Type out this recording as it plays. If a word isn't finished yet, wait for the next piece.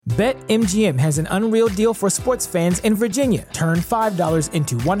BetMGM has an unreal deal for sports fans in Virginia. Turn $5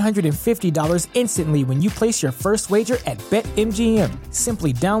 into $150 instantly when you place your first wager at BetMGM.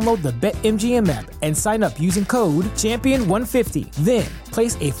 Simply download the BetMGM app and sign up using code Champion150. Then,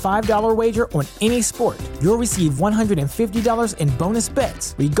 place a $5 wager on any sport. You'll receive $150 in bonus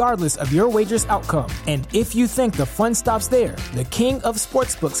bets, regardless of your wager's outcome. And if you think the fun stops there, the King of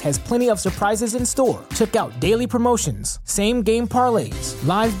Sportsbooks has plenty of surprises in store. Check out daily promotions, same-game parlays,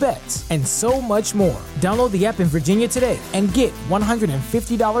 live bets, and so much more. Download the app in Virginia today and get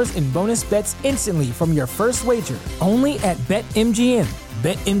 $150 in bonus bets instantly from your first wager. Only at BetMGM.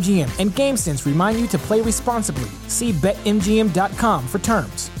 BetMGM and GameSense remind you to play responsibly. See BetMGM.com for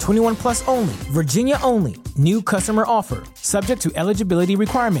terms. 21 plus only. Virginia only. New customer offer. Subject to eligibility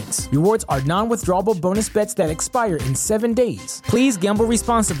requirements. Rewards are non-withdrawable bonus bets that expire in 7 days. Please gamble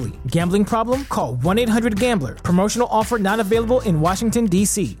responsibly. Gambling problem? Call 1-800-GAMBLER. Promotional offer not available in Washington,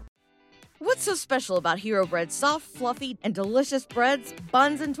 D.C. What's so special about Hero Bread's soft, fluffy, and delicious breads,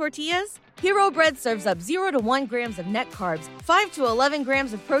 buns, and tortillas? Hero Bread serves up 0 to 1 grams of net carbs, 5 to 11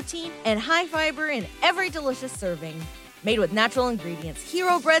 grams of protein, and high fiber in every delicious serving. Made with natural ingredients,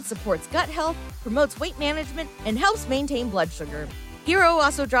 Hero Bread supports gut health, promotes weight management, and helps maintain blood sugar. Hero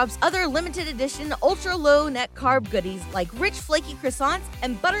also drops other limited edition ultra-low net carb goodies like rich flaky croissants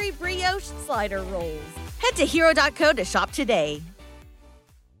and buttery brioche slider rolls. Head to hero.co to shop today.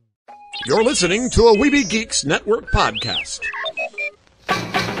 You're listening to a Weeby Geeks Network podcast.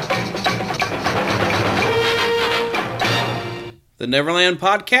 The Neverland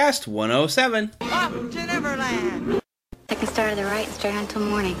Podcast 107. Up to Neverland. I can start at the right and stay until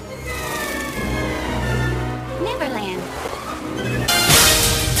morning. Neverland.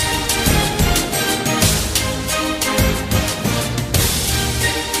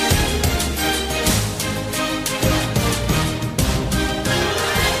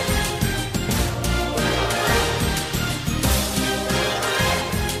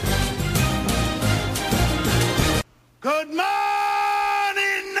 Good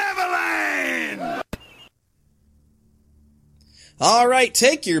morning, Neverland! All right,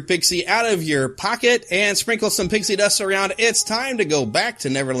 take your pixie out of your pocket and sprinkle some pixie dust around. It's time to go back to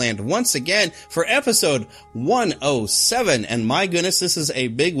Neverland once again for episode 107. And my goodness, this is a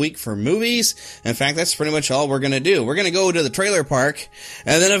big week for movies. In fact, that's pretty much all we're going to do. We're going to go to the trailer park.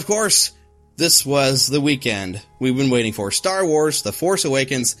 And then, of course, this was the weekend we've been waiting for. Star Wars, The Force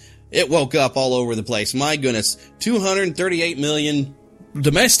Awakens. It woke up all over the place. My goodness, 238 million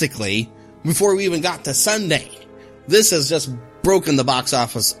domestically before we even got to Sunday. This has just broken the box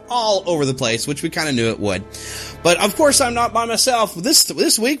office all over the place, which we kind of knew it would. But of course, I'm not by myself.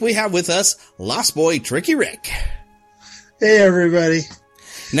 This week we have with us Lost Boy Tricky Rick. Hey, everybody.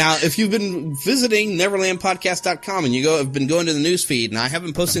 Now, if you've been visiting NeverlandPodcast.com and have been going to the news feed, and I have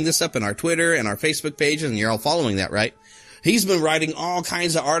been posting this up in our Twitter and our Facebook pages, and you're all following that, right? He's been writing all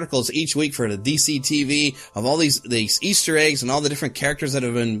kinds of articles each week for the DC TV of all these Easter eggs and all the different characters that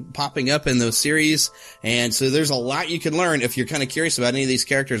have been popping up in those series. And so there's a lot you can learn if you're kind of curious about any of these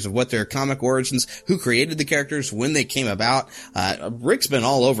characters, of what their comic origins, who created the characters, when they came about. Rick's been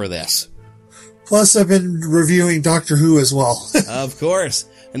all over this. Plus, I've been reviewing Doctor Who as well. Of course.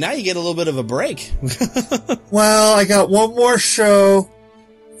 And now you get a little bit of a break. Well, I got one more show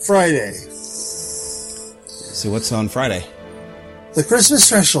Friday. So what's on Friday? The Christmas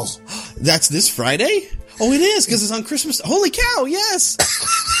special. That's this Friday? Oh, it is, because it's on Christmas. Holy cow, yes!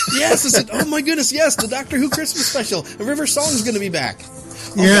 Yes, oh my goodness, yes, the Doctor Who Christmas special. River Song's going to be back.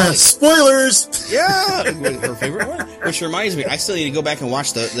 Yeah, spoilers! Yeah! Her favorite one? Which reminds me, I still need to go back and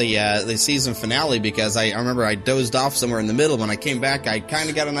watch the season finale, because I remember I dozed off somewhere in the middle. When I came back, I kind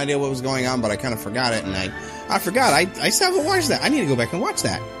of got an idea what was going on, but I kind of forgot it, and I forgot. I still haven't watched that. I need to go back and watch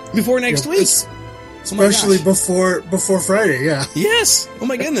that before next week. Especially before Friday, yeah. Yes! Oh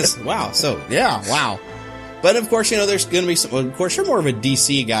my goodness. Wow. So, yeah, wow. But of course, there's going to be some, of course, you're more of a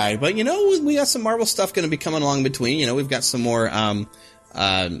DC guy, but we got some Marvel stuff going to be coming along between. We've got some more, and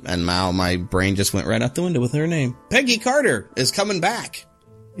now my brain just went right out the window with her name. Peggy Carter is coming back.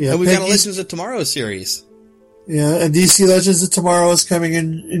 Yeah. And we've got a Legends of Tomorrow series. Yeah, and DC Legends of Tomorrow is coming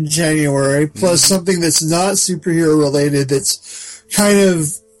in January, plus something that's not superhero related, that's kind of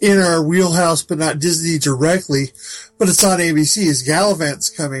in our wheelhouse, but not Disney directly, but it's on ABC, is Gallivant's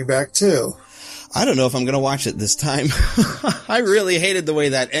coming back too. I don't know if I'm going to watch it this time. I really hated the way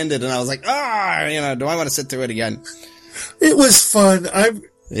that ended, and I was like, do I want to sit through it again? It was fun. It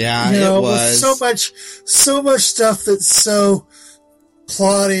was. With so much stuff that's so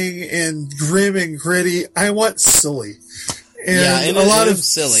plotting and grim and gritty, I want silly. And a lot of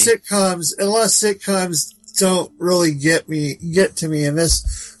sitcoms don't really get to me. And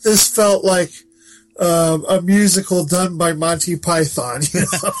this felt like a musical done by Monty Python, you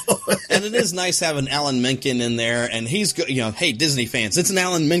know? And it is nice having Alan Menken in there, and he's, hey, Disney fans, it's an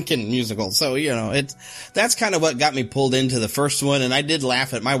Alan Menken musical. So, that's kind of what got me pulled into the first one, and I did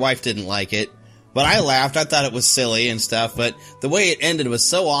laugh at, my wife didn't like it, but I laughed. I thought it was silly and stuff, but the way it ended was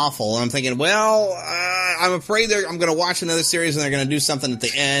so awful, and I'm thinking, well, I'm afraid I'm going to watch another series and they're going to do something at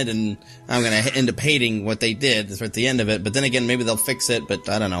the end, and I'm going to end up hating what they did at the end of it, but then again, maybe they'll fix it, but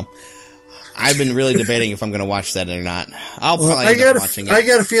I don't know. I've been really debating if I'm going to watch that or not. I'll probably end up watching it. I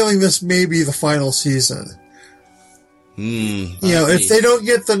got a feeling this may be the final season. If they don't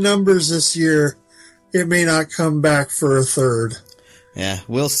get the numbers this year, it may not come back for a third. Yeah,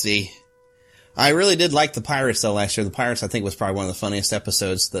 we'll see. I really did like the Pirates, though, last year. The Pirates, I think, was probably one of the funniest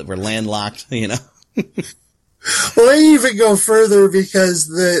episodes that were landlocked, Well, they even go further because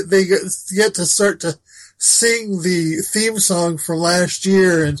they get to start to sing the theme song from last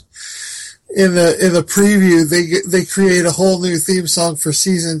year, and in the preview, they create a whole new theme song for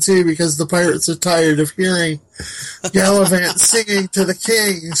season 2 because the pirates are tired of hearing Gallivant singing to the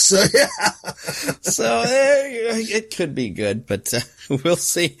king. So yeah, so it could be good, but we'll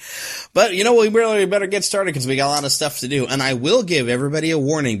see. But we really better get started because we got a lot of stuff to do. And I will give everybody a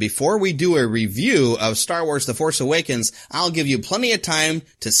warning before we do a review of Star Wars: The Force Awakens. I'll give you plenty of time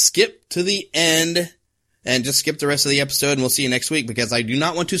to skip to the end. And just skip the rest of the episode, and we'll see you next week, because I do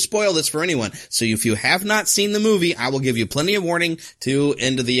not want to spoil this for anyone. So if you have not seen the movie, I will give you plenty of warning to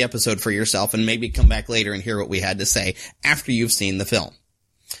end the episode for yourself, and maybe come back later and hear what we had to say after you've seen the film.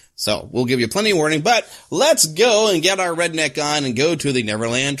 So we'll give you plenty of warning, but let's go and get our redneck on and go to the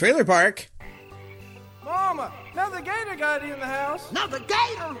Neverland Trailer Park. Mama, another gator got in the house. Another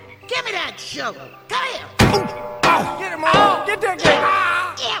gator? Give me that sugar. Come here. Get him, Mama. Get that gator.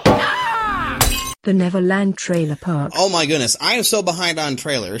 The Neverland Trailer Park. Oh my goodness, I am so behind on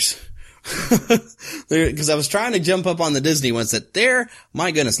trailers. Because I was trying to jump up on the Disney ones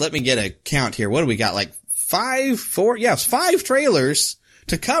my goodness, let me get a count here. What do we got? Like 5 trailers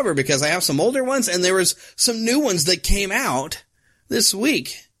to cover, because I have some older ones and there was some new ones that came out this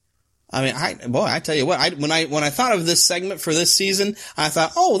week. I mean, I tell you what, when I thought of this segment for this season, I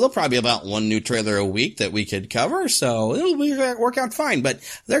thought, there'll probably be about one new trailer a week that we could cover, so it'll work out fine. But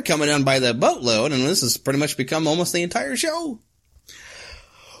they're coming on by the boatload, and this has pretty much become almost the entire show.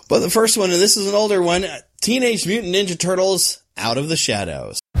 But the first one, and this is an older one, Teenage Mutant Ninja Turtles: Out of the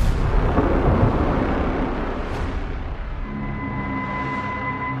Shadows.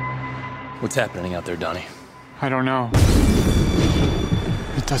 What's happening out there, Donnie? I don't know.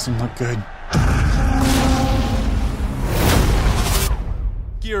 It doesn't look good.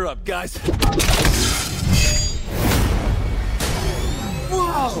 Gear up, guys.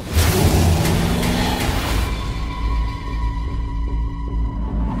 Whoa!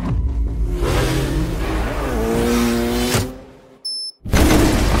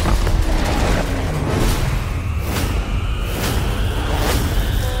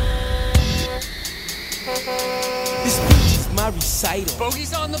 Recital.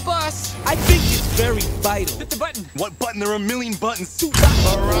 Bogey's on the bus. I think it's very vital. Hit the button. What button? There are a million buttons. All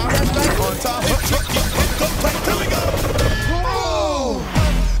right. That's right. On top. Here we go. Whoa.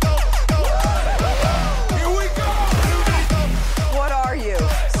 Here we go. What are you,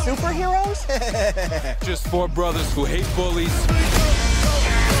 superheroes? Just 4 brothers who hate bullies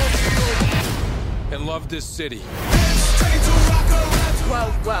and love this city.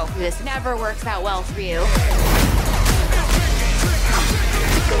 Whoa. This never works out well for you.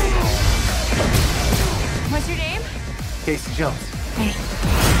 What's your name? Casey Jones. Hey.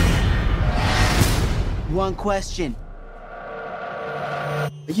 One question. Are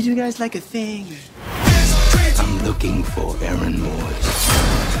you two guys like a thing? I'm looking for errand boys.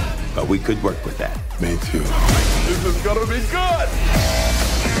 But we could work with that. Me too. This is gonna be good!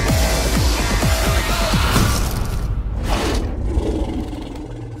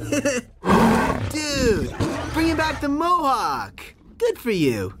 Dude, bringing back the mohawk. Good for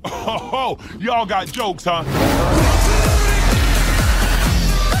you. Oh, y'all got jokes, huh?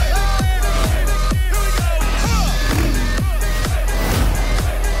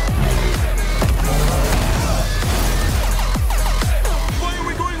 Why are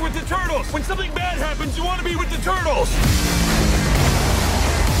we going with the turtles? When something bad happens, you want to be with the turtles.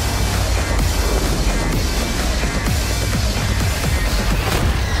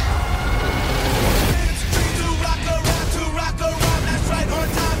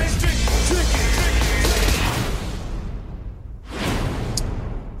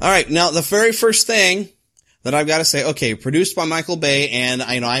 All right, now the very first thing that I've got to say, okay, produced by Michael Bay, and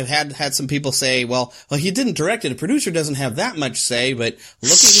I've had some people say, well, he didn't direct it. A producer doesn't have that much say, but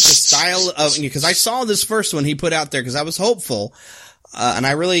looking at the style of, because I saw this first one he put out there because I was hopeful, and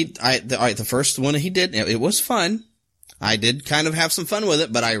the first one he did, it was fun. I did kind of have some fun with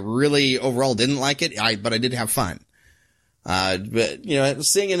it, but I really overall didn't like it. But I did have fun. But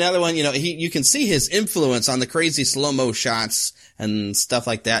seeing another one, you can see his influence on the crazy slow-mo shots and stuff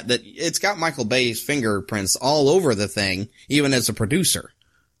like that, that it's got Michael Bay's fingerprints all over the thing, even as a producer.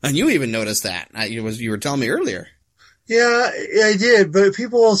 And you even noticed that. You were telling me earlier. Yeah, I did, but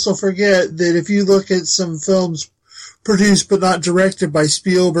people also forget that if you look at some films produced but not directed by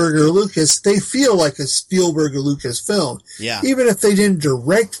Spielberg or Lucas, they feel like a Spielberg or Lucas film. Yeah. Even if they didn't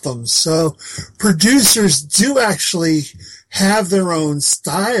direct them. So producers do actually have their own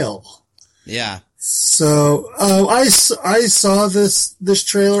style. Yeah. So, I saw this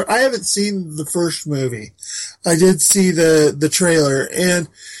trailer. I haven't seen the first movie. I did see the trailer, and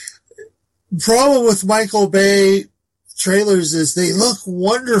the problem with Michael Bay trailers is they look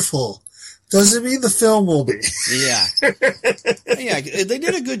wonderful. Doesn't mean the film will be. Yeah. Yeah, they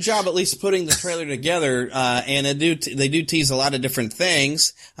did a good job at least putting the trailer together, and they do tease a lot of different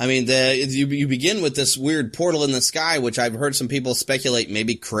things. I mean, you begin with this weird portal in the sky, which I've heard some people speculate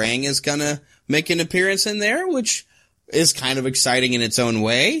maybe Krang is gonna make an appearance in there, which is kind of exciting in its own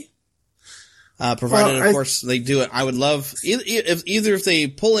way. Provided, of course, they do it. I would love, if they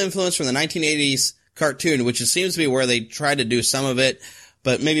pull influence from the 1980s cartoon, which it seems to be where they try to do some of it,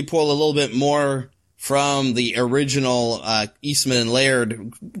 but maybe pull a little bit more from the original Eastman and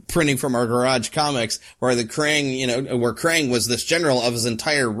Laird printing from our garage comics, where the Krang, where Krang was this general of his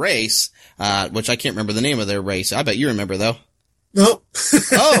entire race, which I can't remember the name of their race. I bet you remember, though. Nope.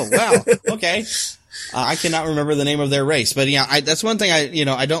 Oh, wow. Okay. I cannot remember the name of their race, but yeah, that's one thing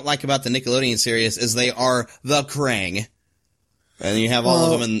I don't like about the Nickelodeon series is they are the Krang. And you have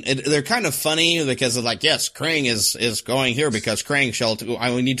all of them, and they're kind of funny because of yes, Krang is going here because Krang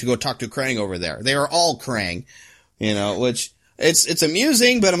I need to go talk to Krang over there. They are all Krang, which it's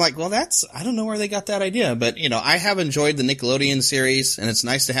amusing, but I'm like, well, I don't know where they got that idea, but I have enjoyed the Nickelodeon series, and it's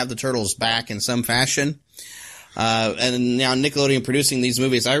nice to have the Turtles back in some fashion. And now Nickelodeon producing these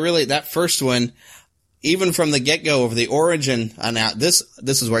movies, that first one, even from the get-go of the origin, now this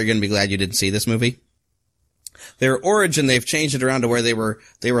is where you're going to be glad you didn't see this movie. Their origin, they've changed it around to where they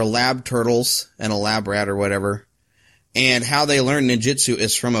were lab turtles and a lab rat or whatever. And how they learned ninjutsu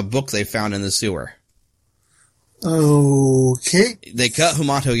is from a book they found in the sewer. Okay. They cut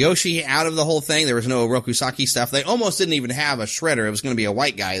Hamato Yoshi out of the whole thing. There was no Rokusaki stuff. They almost didn't even have a shredder. It was going to be a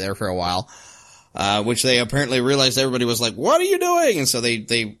white guy there for a while. Which they apparently realized everybody was like, what are you doing? And so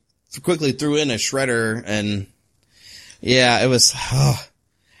they quickly threw in a shredder, and yeah, it was,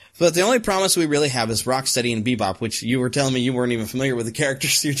 But the only promise we really have is Rocksteady and Bebop, which you were telling me you weren't even familiar with the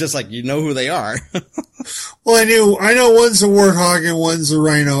characters. You're just like, you know who they are. Well, I know one's a warthog and one's a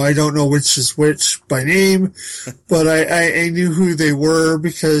rhino. I don't know which is which by name, but I knew who they were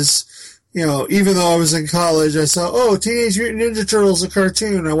because, even though I was in college, I saw, Teenage Mutant Ninja Turtles, a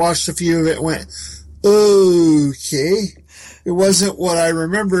cartoon. I watched a few of it and went, okay. It wasn't what I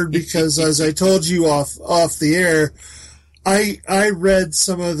remembered because, as I told you off the air, I read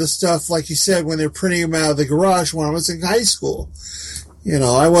some of the stuff, like you said, when they're printing them out of the garage when I was in high school.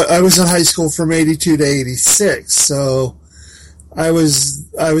 I was in high school from 82 to 86, so I was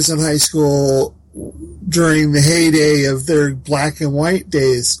in high school during the heyday of their black and white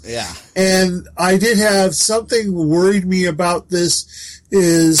days. Yeah. And I did have something worried me about this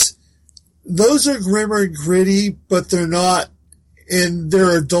is those are grim and gritty, but they're not, and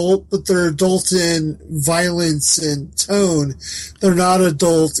they're adult, but they're adult in violence and tone. They're not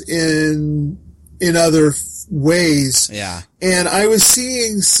adult in other ways. Yeah. And I was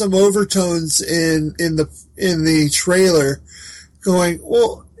seeing some overtones in the trailer going,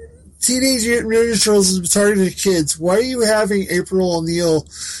 well, Teenage Mutant Ninja Turtles is targeted kids. Why are you having April O'Neil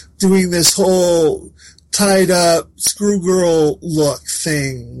doing this whole tied up screwgirl look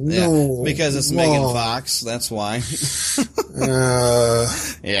thing? Yeah, no. because it's Megan Fox. That's why.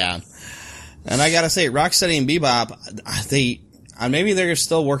 Yeah. And I gotta say, Rocksteady and Bebop, maybe they're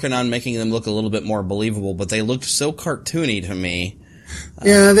still working on making them look a little bit more believable, but they looked so cartoony to me.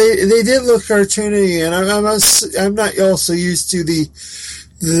 Yeah, they did look cartoony, and I'm not also used to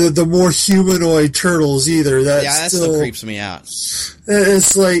the more humanoid turtles either. That still creeps me out.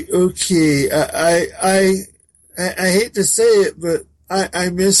 It's like, okay, I hate to say it, but I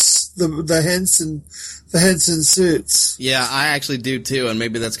miss the Henson suits. Yeah, I actually do too, and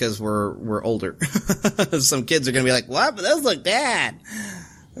maybe that's because we're older. Some kids are gonna be like, "What? But those look bad."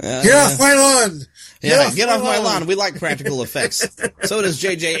 Get off my lawn! Get off my lawn. We like practical effects. So does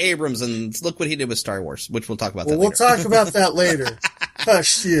J.J. Abrams, and look what he did with Star Wars, which we'll talk about that later. We'll talk about that later.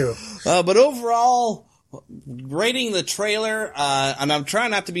 Hush you. But overall, rating the trailer, and I'm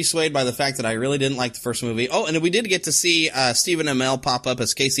trying not to be swayed by the fact that I really didn't like the first movie. Oh, and we did get to see Stephen Amell pop up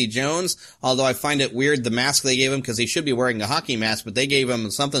as Casey Jones, although I find it weird the mask they gave him, because he should be wearing a hockey mask, but they gave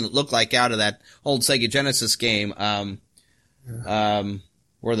him something that looked like out of that old Sega Genesis game,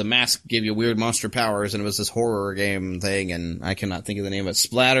 where the mask gave you weird monster powers, and it was this horror game thing, and I cannot think of the name of it.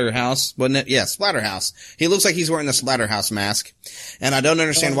 Splatterhouse, wasn't it? Yeah, Splatterhouse. He looks like he's wearing the Splatterhouse mask, and I don't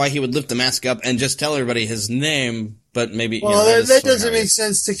understand why he would lift the mask up and just tell everybody his name, but maybe... Well, that doesn't make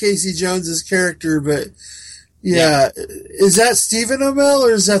sense to Casey Jones's character, but yeah. Is that Stephen Amell,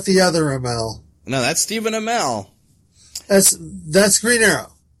 or is that the other Amell? No, that's Stephen Amell. That's Green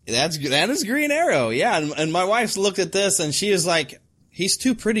Arrow. That is Green Arrow, yeah, and my wife looked at this, and she is like... He's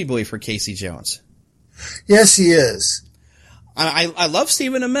too pretty boy for Casey Jones. Yes, he is. I love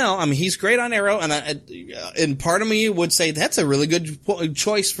Stephen Amell. I mean, he's great on Arrow, and part of me would say that's a really good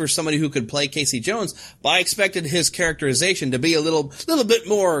choice for somebody who could play Casey Jones. But I expected his characterization to be a little bit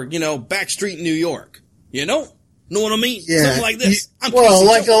more, backstreet New York. Know what I mean? Yeah. Something like this.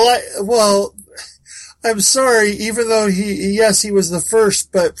 I'm sorry, even though he was the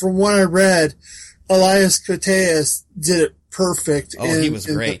first, but from what I read, Elias Koteas did it perfect. He was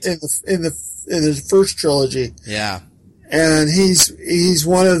great in the first trilogy. Yeah, and he's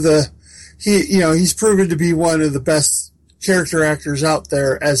one of he's proven to be one of the best character actors out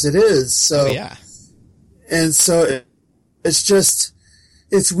there as it is. So and so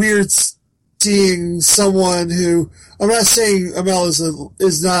it's weird seeing someone who, I'm not saying Amell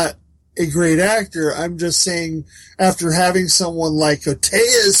is not a great actor. I'm just saying after having someone like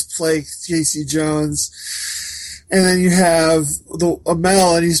Koteas play Casey Jones. And then you have the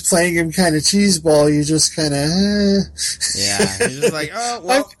Amell, and he's playing him kind of cheeseball. You just kind of, Yeah, you're just like, oh,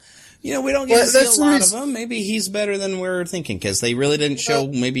 well, we don't get to see a lot of him. Maybe he's better than we're thinking, because they really didn't show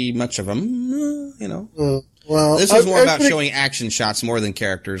maybe much of him, Well, this was more about showing action shots more than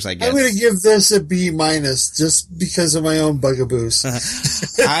characters, I guess. I'm going to give this a B- just because of my own bugaboos.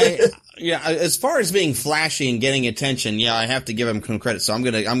 As far as being flashy and getting attention, I have to give him some credit. So I'm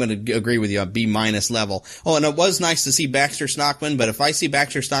gonna agree with you, a B- level. Oh, and it was nice to see Baxter Stockman, but if I see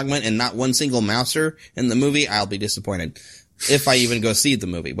Baxter Stockman and not one single mouser in the movie, I'll be disappointed. If I even go see the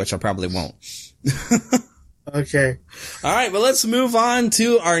movie, which I probably won't. Okay. All right, well, let's move on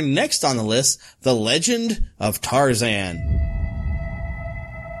to our next on the list, The Legend of Tarzan.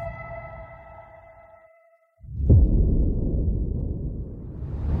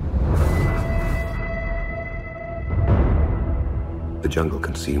 The jungle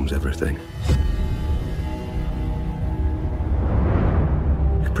consumes everything.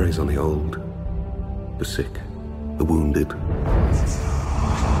 It preys on the old, the sick, the wounded.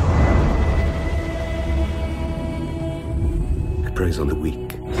 It preys on the weak.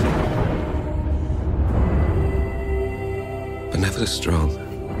 But never the strong.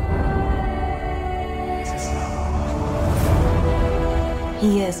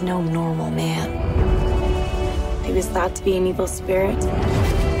 He is no normal man. He was thought to be an evil spirit,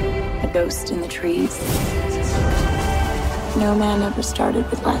 a ghost in the trees. No man ever started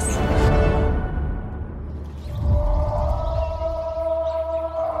with less.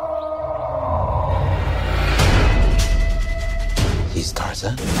 He's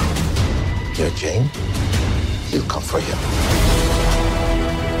Tarzan. You're Jane. He'll come for you.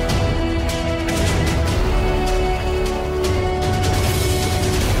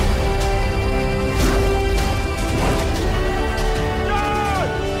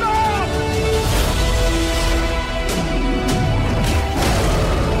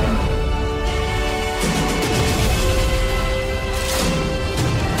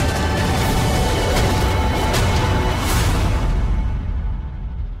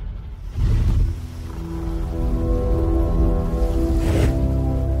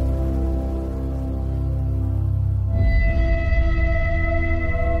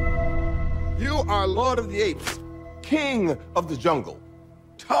 Lord of the Apes, King of the Jungle,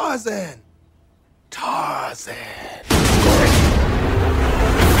 Tarzan. Tarzan.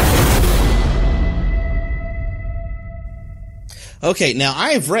 Okay, now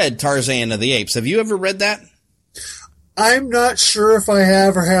I've read Tarzan of the Apes. Have you ever read that? I'm not sure if I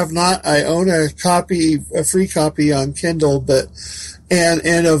have or have not. I own a free copy on Kindle,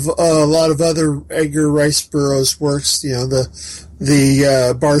 and of a lot of other Edgar Rice Burroughs works.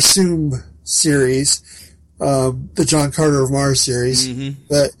 The Barsoom series, the John Carter of Mars series. Mm-hmm.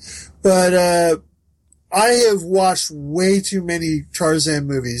 But I have watched way too many Tarzan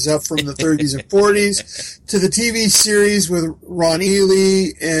movies, up from the 30s and 40s to the TV series with Ron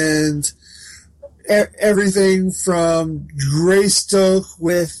Ely and everything from Greystoke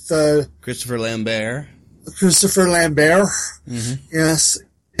with Christopher Lambert. Mm-hmm. Yes,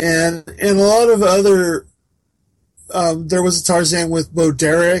 and a lot of other. There was a Tarzan with Bo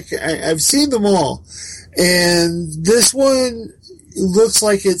Derek. I've seen them all, and this one looks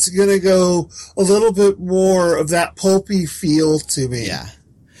like it's going to go a little bit more of that pulpy feel to me. Yeah,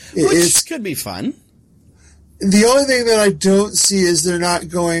 which could be fun. The only thing that I don't see is they're not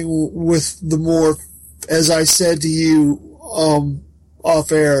going with the more, as I said to you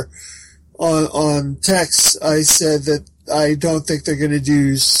off air on text, I said that I don't think they're going to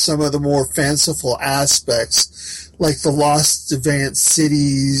do some of the more fanciful aspects, like the Lost Advanced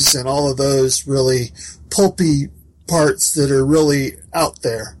Cities and all of those really pulpy parts that are really out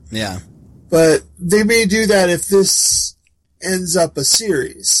there. Yeah. But they may do that if this ends up a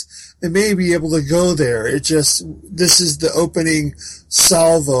series. They may be able to go there. This is the opening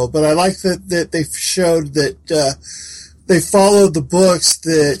salvo. But I like that they showed that they followed the books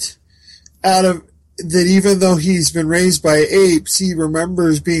that even though he's been raised by apes, he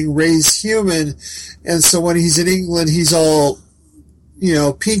remembers being raised human. And so when he's in England, he's all,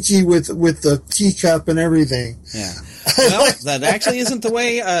 pinky with the teacup and everything. Yeah. Well, that actually isn't the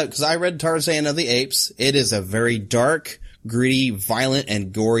way, because I read Tarzan of the Apes. It is a very dark, gritty, violent,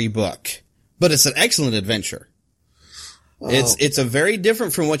 and gory book. But it's an excellent adventure. Oh. It's a very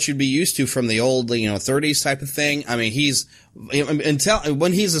different from what you'd be used to from the old, 30s type of thing. I mean,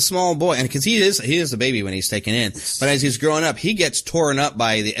 when he's a small boy, and because he is a baby when he's taken in, but as he's growing up, he gets torn up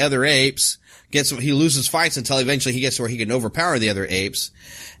by the other apes, he loses fights until eventually he gets to where he can overpower the other apes.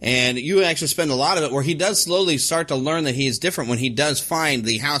 And you actually spend a lot of it where he does slowly start to learn that he is different when he does find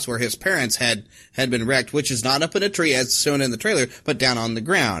the house where his parents had been wrecked, which is not up in a tree as shown in the trailer, but down on the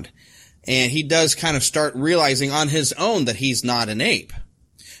ground. And he does kind of start realizing on his own that he's not an ape.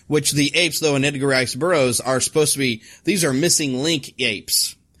 Which the apes, though, in Edgar Rice Burroughs are supposed to be, these are missing link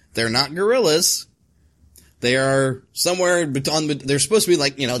apes. They're not gorillas. They are somewhere they're supposed to be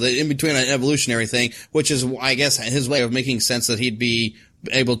like, the in-between an evolutionary thing, which is, I guess, his way of making sense that he'd be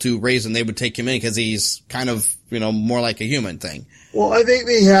able to raise and they would take him in because he's kind of, more like a human thing. Well, I think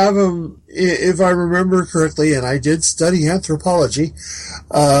they have him, if I remember correctly, and I did study anthropology,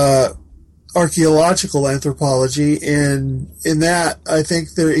 archaeological anthropology, and in that, I think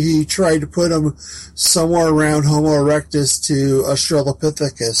he tried to put him somewhere around Homo erectus to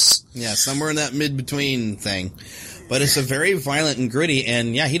Australopithecus. Yeah, somewhere in that mid-between thing. But it's a very violent and gritty,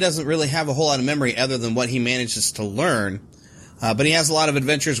 and yeah, he doesn't really have a whole lot of memory other than what he manages to learn. But he has a lot of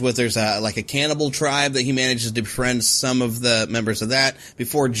adventures with, there's like a cannibal tribe that he manages to befriend some of the members of that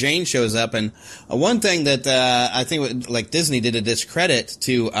before Jane shows up. And one thing that I think like Disney did a discredit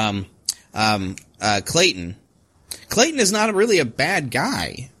to Clayton. Clayton is not really a bad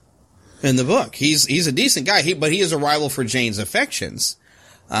guy in the book. He's a decent guy, but he is a rival for Jane's affections.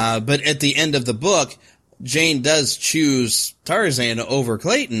 But at the end of the book, Jane does choose Tarzan over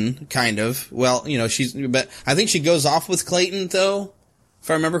Clayton, kind of. Well, but I think she goes off with Clayton, though. If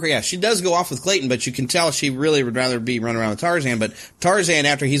I remember correctly, yeah, she does go off with Clayton, but you can tell she really would rather be running around with Tarzan. But Tarzan,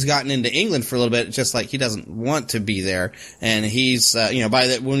 after he's gotten into England for a little bit, it's just like he doesn't want to be there. And he's,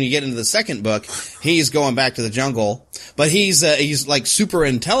 when we get into the second book, he's going back to the jungle. But he's like super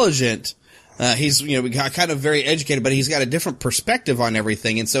intelligent. He's, kind of very educated, but he's got a different perspective on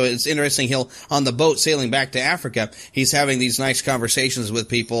everything. And so it's interesting. On the boat sailing back to Africa, he's having these nice conversations with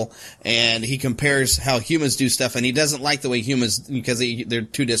people, and he compares how humans do stuff, and he doesn't like the way humans, because they're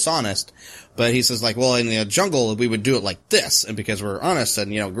too dishonest. But he says, like, well, in the jungle, we would do it like this, and because we're honest,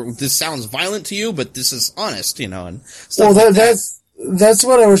 and, this sounds violent to you, but this is honest, and stuff like that. That's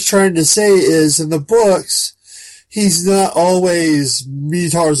what I was trying to say is, in the books, he's not always me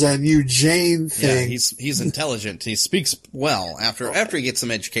Tarzan, you Jane thing. Yeah, he's intelligent. He speaks well after he gets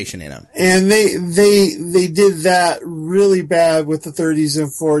some education in him. And they did that really bad with the 30s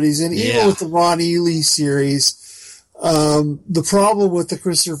and 40s, and even with the Ron Ely series. The problem with the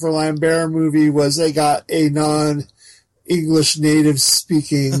Christopher Lambert movie was they got a non-English native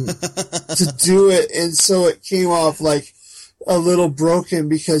speaking to do it, and so it came off like a little broken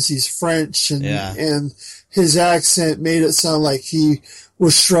because he's French and his accent made it sound like he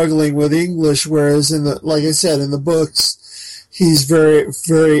was struggling with English, whereas like I said, in the books, he's very,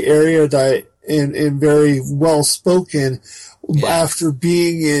 very erudite and very well spoken after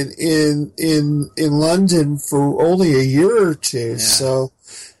being in London for only a year or two. Yeah. So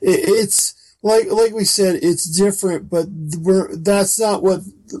it's like we said, it's different, but that's not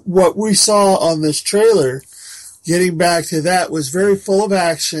what we saw on this trailer. Getting back to that, was very full of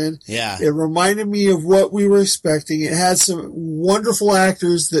action. Yeah. It reminded me of what we were expecting. It had some wonderful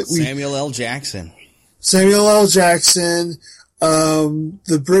actors Samuel L. Jackson,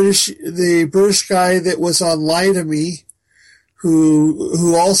 the British guy that was on Lie to Me,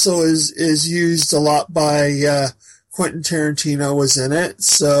 who also is used a lot by Quentin Tarantino, was in it.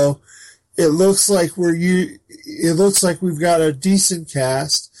 So it looks like we've got a decent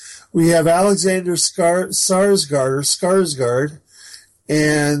cast. We have Alexander Skarsgård,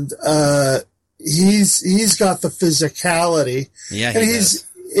 and he's got the physicality. Yeah,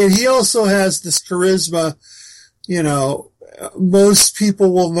 and he also has this charisma. You know, most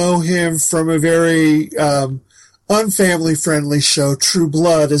people will know him from a very unfamily-friendly show, True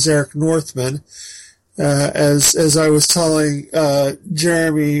Blood, as Eric Northman. As I was telling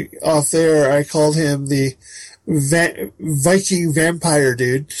Jeremy off there, I called him the Viking vampire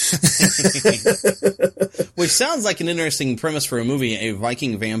dude. Which sounds like an interesting premise for a movie, a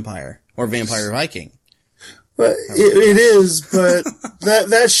Viking vampire, or vampire Viking. But it is, but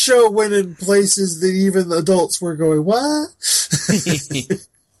that show went in places that even adults were going, what?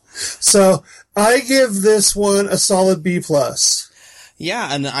 So I give this one a solid B+.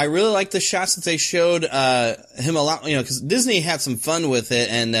 Yeah, and I really like the shots that they showed him a lot, because Disney had some fun with it,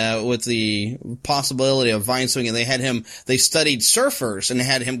 and with the possibility of vine swinging, they studied surfers and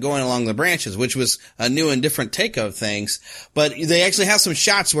had him going along the branches, which was a new and different take of things. But they actually have some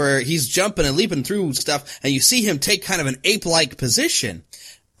shots where he's jumping and leaping through stuff, and you see him take kind of an ape-like position.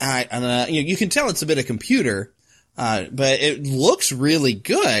 You can tell it's a bit of computer, but it looks really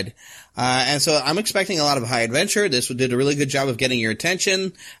good. And so I'm expecting a lot of high adventure. This did a really good job of getting your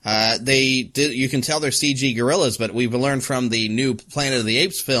attention. You can tell they're CG gorillas, but we've learned from the new Planet of the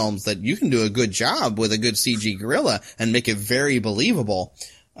Apes films that you can do a good job with a good CG gorilla and make it very believable.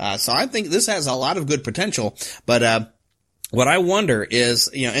 So I think this has a lot of good potential. But, what I wonder is,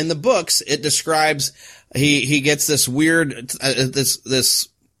 in the books, it describes, he gets this weird, this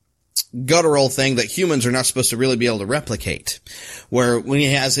guttural thing that humans are not supposed to really be able to replicate. Where when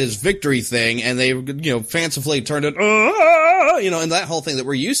he has his victory thing and they, fancifully turned it, and that whole thing that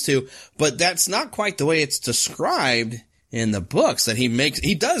we're used to, but that's not quite the way it's described in the books, that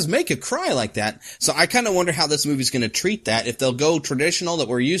he does make a cry like that. So I kind of wonder how this movie's going to treat that, if they'll go traditional that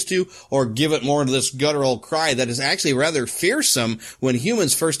we're used to, or give it more to this guttural cry that is actually rather fearsome when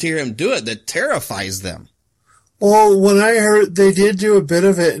humans first hear him do it, that terrifies them. Well, when I heard, they did do a bit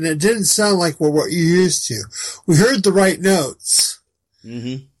of it, and it didn't sound like what you're used to. We heard the right notes.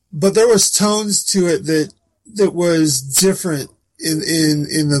 Mm-hmm. But there was tones to it that was different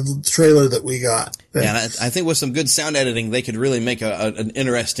in the trailer that we got. But, yeah, I think with some good sound editing, they could really make an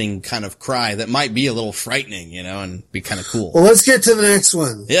interesting kind of cry that might be a little frightening, and be kind of cool. Well, let's get to the next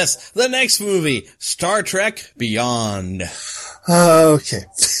one. Yes, the next movie, Star Trek Beyond. Okay.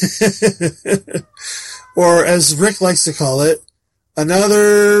 Or as Rick likes to call it,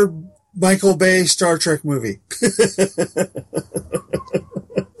 another Michael Bay Star Trek movie.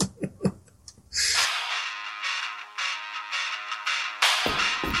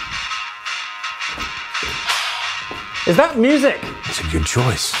 Is that music? It's a good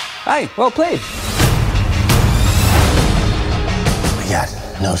choice. Hey, well played. We got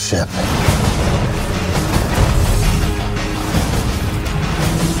no ship.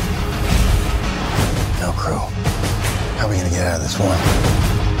 No crew. How are we gonna get out of this one?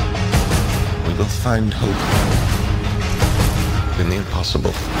 We will find hope in the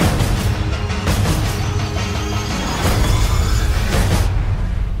impossible.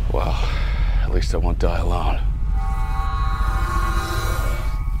 Well, at least I won't die alone.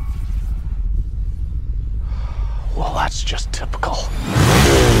 Well, that's just typical.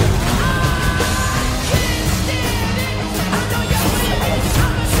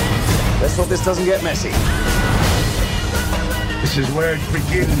 Let's hope this doesn't get messy. This is where it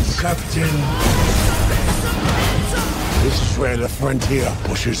begins, Captain. This is where the frontier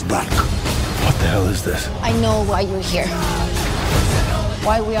pushes back. What the hell is this? I know why you're here.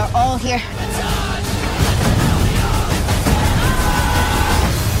 Why we are all here.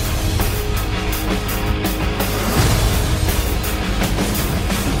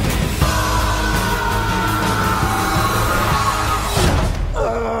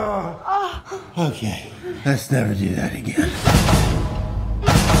 Okay, let's never do that again.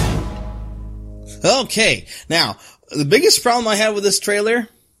 Okay, now, the biggest problem I have with this trailer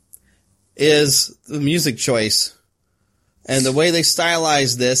is the music choice. And the way they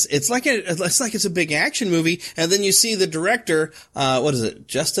stylize this, it's like it's a big action movie. And then you see the director, what is it?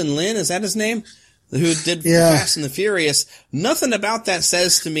 Justin Lin, is that his name? Who did Fast and the Furious. Nothing about that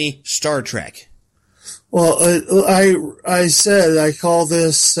says to me Star Trek. Well, I said I call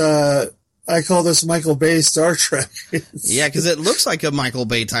this Michael Bay Star Trek. Yeah, because it looks like a Michael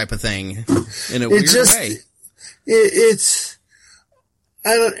Bay type of thing in a weird way.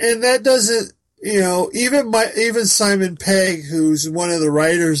 And that doesn't, even Simon Pegg, who's one of the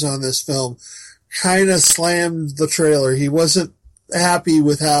writers on this film, kind of slammed the trailer. He wasn't happy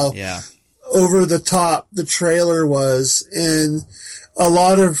with how over the top the trailer was, and a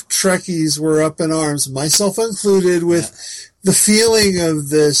lot of Trekkies were up in arms, myself included, with the feeling of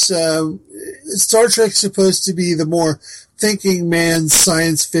this. Star Trek's supposed to be the more thinking man's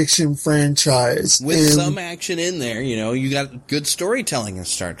science fiction franchise. With some action in there, you got good storytelling in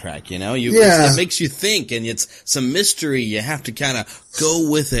Star Trek, it makes you think, and it's some mystery. You have to kind of go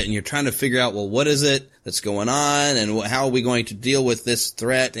with it, and you're trying to figure out, well, what is it that's going on, and how are we going to deal with this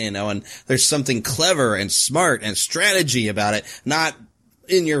threat, and there's something clever and smart and strategy about it, not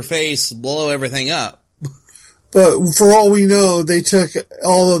in your face, blow everything up. But for all we know, they took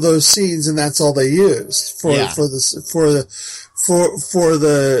all of those scenes and that's all they used for the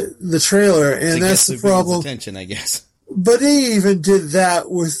trailer, and that's the problem. Attention, I guess. But they even did that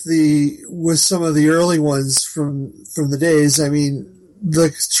with some of the early ones from the days. I mean,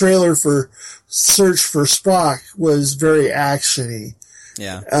 the trailer for Search for Spock was very actiony.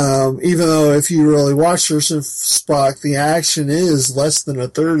 Yeah. Even though if you really watch Search for Spock, the action is less than a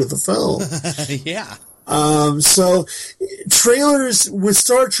third of the film. Yeah. So trailers with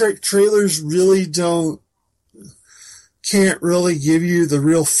Star Trek, trailers really can't really give you the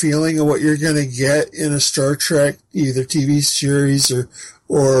real feeling of what you're going to get in a Star Trek, either TV series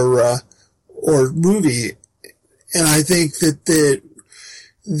or movie. And I think that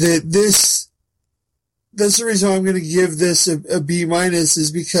that's the reason I'm going to give this a B-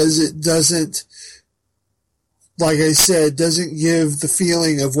 is because it doesn't, like I said, doesn't give the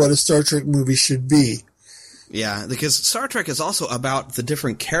feeling of what a Star Trek movie should be. Yeah, because Star Trek is also about the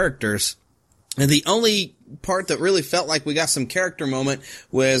different characters. And the only part that really felt like we got some character moment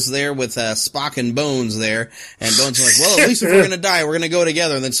was there with Spock and Bones there. And Bones was like, well, at least if we're going to die, we're going to go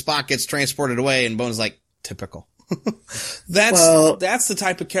together. And then Spock gets transported away, and Bones is like, typical. That's the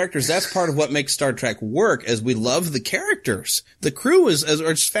type of characters. That's part of what makes Star Trek work, is we love the characters. The crew are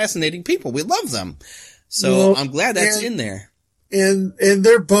just fascinating people. We love them. So I'm glad that's in there. And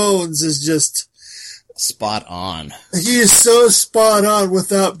their Bones is just spot on. He is so spot on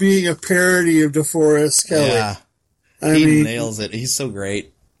without being a parody of DeForest Kelly. Yeah. He nails it. He's so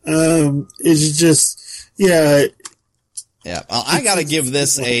great. It's just, yeah. Yeah. I gotta give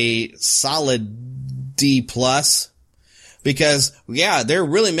this a solid D+. Because, they're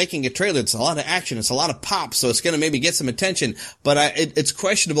really making a trailer. It's a lot of action. It's a lot of pop. So it's going to maybe get some attention. But it's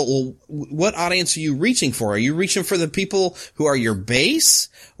questionable. Well, what audience are you reaching for? Are you reaching for the people who are your base?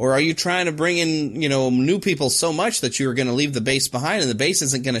 Or are you trying to bring in, new people so much that you're going to leave the base behind, and the base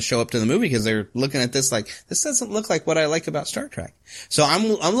isn't going to show up to the movie because they're looking at this like, this doesn't look like what I like about Star Trek. So I'm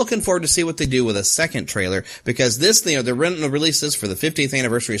looking forward to see what they do with a second trailer, because this, they're going to release this for the 50th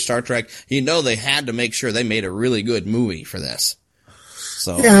anniversary of Star Trek. They had to make sure they made a really good movie for this.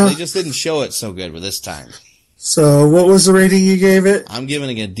 So they just didn't show it so good with this time. So what was the rating you gave it? I'm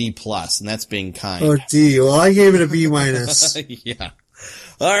giving it a D+, and that's being kind. Oh, D. Well, I gave it a B-. Yeah.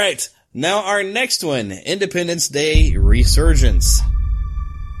 All right. Now our next one, Independence Day Resurgence.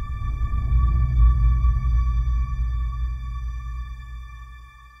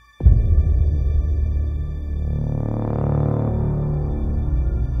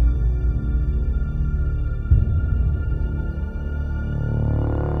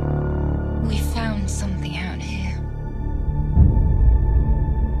 We found something out here.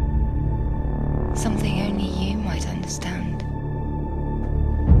 Something only you might understand.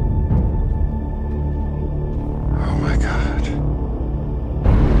 Oh my God.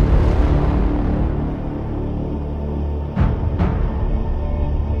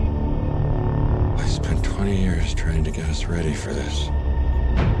 I spent 20 years trying to get us ready for this.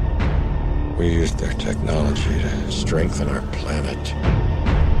 We used their technology to strengthen our planet.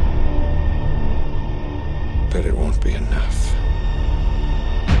 But it won't be enough.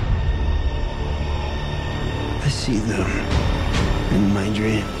 I see them in my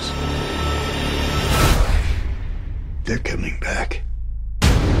dreams. They're coming back.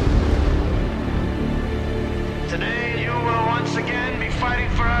 Today you will once again be fighting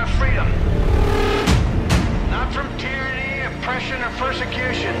for our freedom. Not from tyranny, oppression, or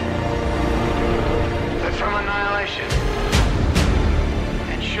persecution, but from annihilation.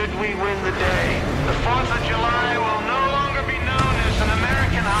 should we win the day. The 4th of July will no longer be known as an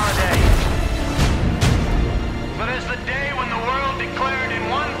American holiday, but as the day when the world declared in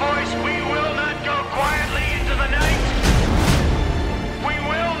one voice, we will not go quietly into the night. We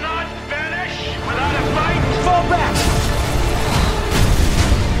will not vanish without a fight. Fall back!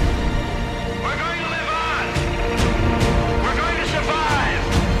 We're going to live on. We're going to survive.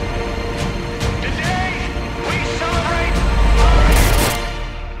 Today, we celebrate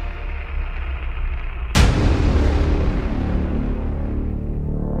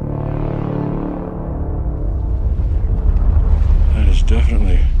That is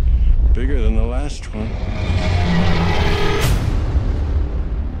definitely bigger than the last one.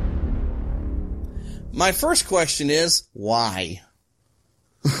 My first question is, why?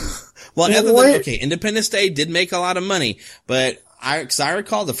 Well, other than, okay, Independence Day did make a lot of money, but cause I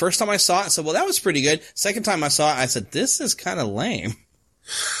recall the first time I saw it, I said, well, that was pretty good. Second time I saw it, I said, this is kind of lame.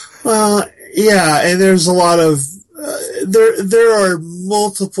 Well, yeah, and there's a lot of, there are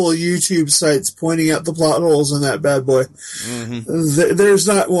multiple YouTube sites pointing out the plot holes in that bad boy. Mm-hmm. There's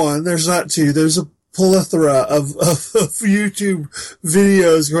not one, there's not two, there's a plethora of YouTube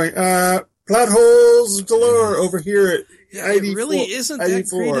videos going, plot holes galore over here at it really isn't that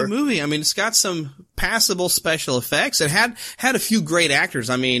great a movie. I mean, it's got some passable special effects. It had a few great actors.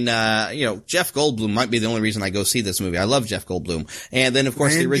 I mean, Jeff Goldblum might be the only reason I go see this movie. I love Jeff Goldblum. And then, of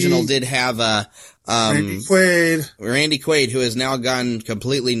course, the original did have, Randy Quaid, who has now gone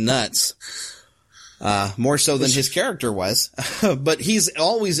completely nuts. More so than his character was. But he's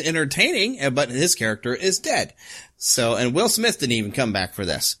always entertaining, but his character is dead. So, and Will Smith didn't even come back for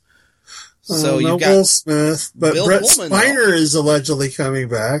this. So you've got Will Smith, but Bill Brett Pullman, Spiner is allegedly coming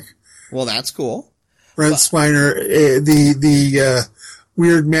back. Well, that's cool. Brent Spiner, the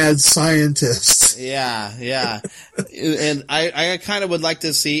weird mad scientist. Yeah. And I kind of would like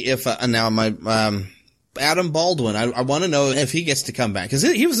to see if now my Adam Baldwin, I want to know if he gets to come back, because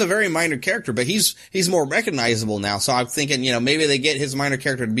he was a very minor character, but he's more recognizable now. So I'm thinking, maybe they get his minor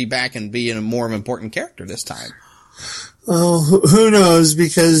character to be back and be a more important character this time. Well, who knows,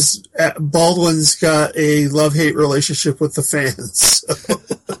 because Baldwin's got a love-hate relationship with the fans. So.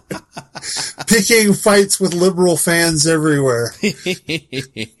 Picking fights with liberal fans everywhere.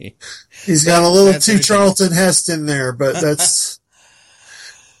 He's got a little too Charlton Heston there, but that's...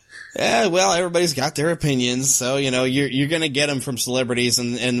 Yeah, well, everybody's got their opinions, so, you're gonna get them from celebrities,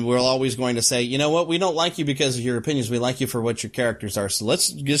 and we're always going to say, you know what, we don't like you because of your opinions, we like you for what your characters are, so let's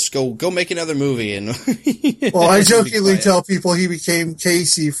just go make another movie, and... Well, I jokingly tell people he became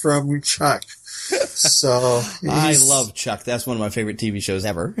Casey from Chuck, so... I love Chuck, that's one of my favorite TV shows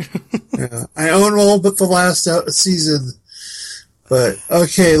ever. Yeah, I own all but the last season. But,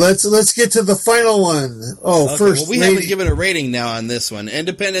 okay, let's get to the final one. Oh, okay, first. Well, we haven't given a rating now on this one.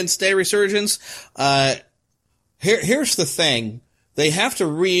 Independence Day Resurgence. Here's the thing. They have to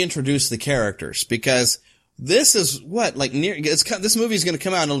reintroduce the characters, because this is this movie's going to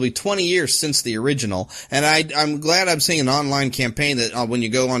come out and it'll be 20 years since the original. And I'm glad I'm seeing an online campaign that when you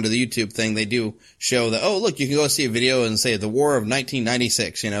go onto the YouTube thing, they do show that, oh, look, you can go see a video and say the War of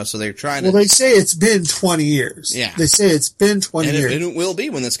 1996, so they're trying to... Well, they say it's been 20 years. Yeah. They say it's been 20 years. And it will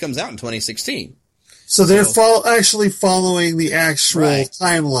be when this comes out in 2016. So they're actually following the actual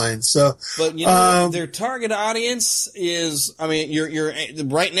timeline. So, but their target audience is, I mean, you're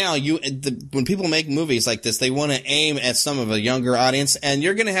right now. When people make movies like this, they want to aim at some of a younger audience, and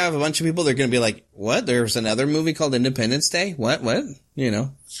you're going to have a bunch of people that are going to be like, "What? There's another movie called Independence Day? What?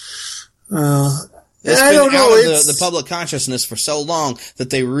 It's been out of the public consciousness for so long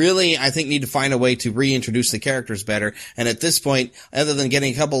that they really, I think, need to find a way to reintroduce the characters better. And at this point, other than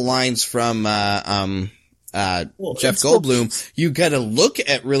getting a couple lines from Jeff Goldblum, you got to look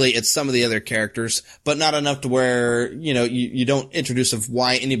at some of the other characters, but not enough to where you don't introduce of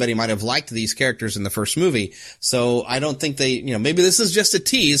why anybody might have liked these characters in the first movie. So I don't think they, maybe this is just a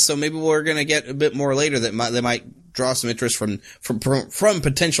tease. So maybe we're going to get a bit more later that they might draw some interest from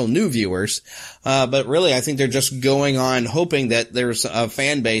potential new viewers. But really, I think they're just going on hoping that there's a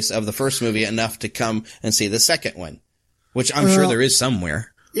fan base of the first movie enough to come and see the second one, which I'm sure there is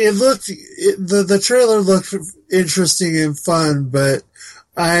somewhere. The trailer looked interesting and fun, but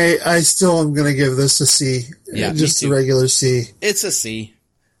I still am going to give this a C. Yeah, just a regular C. It's a C.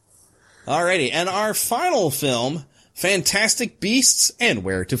 Alrighty. And our final film, Fantastic Beasts and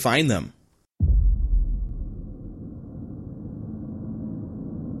Where to Find Them.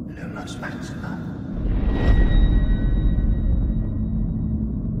 Lumos Maxima.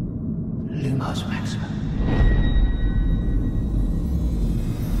 Lumos Maxima.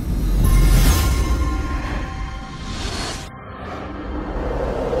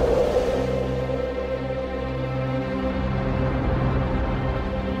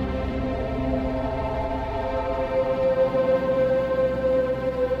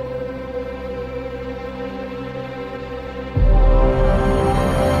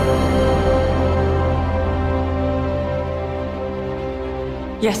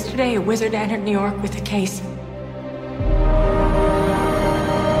 Yesterday, a wizard entered New York with a case.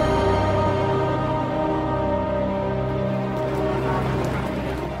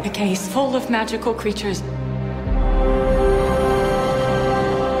 A case full of magical creatures.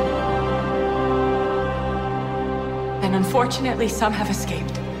 And unfortunately, some have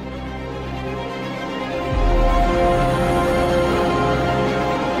escaped.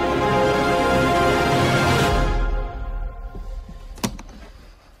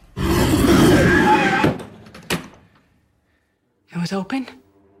 It was open?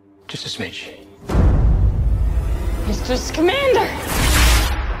 Just a smidge. Mr. Scamander!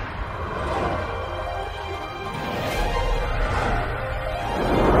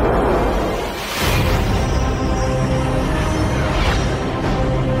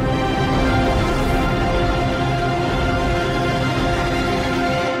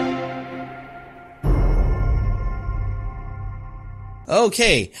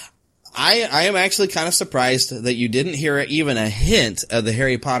 Okay. I am actually kind of surprised that you didn't hear even a hint of the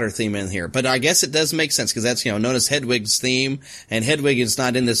Harry Potter theme in here. But I guess it does make sense because that's, known as Hedwig's theme. And Hedwig is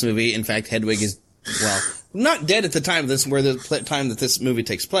not in this movie. In fact, Hedwig is, not dead at the time of this, time that this movie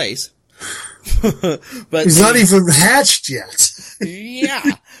takes place. But he's not even hatched yet. Yeah.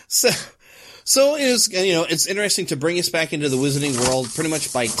 So it is, it's interesting to bring us back into the Wizarding world pretty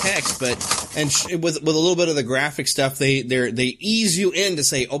much by text, with a little bit of the graphic stuff, they ease you in to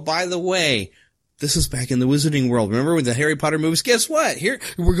say, oh, by the way, this is back in the Wizarding world. Remember with the Harry Potter movies? Guess what? Here,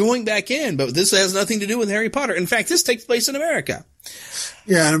 we're going back in, but this has nothing to do with Harry Potter. In fact, this takes place in America.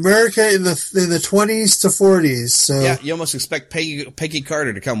 Yeah, in America in the 20s to 40s. So yeah, you almost expect Peggy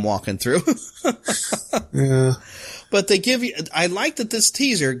Carter to come walking through. Yeah. But I like that this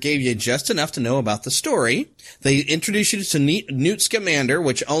teaser gave you just enough to know about the story. They introduce you to Newt Scamander,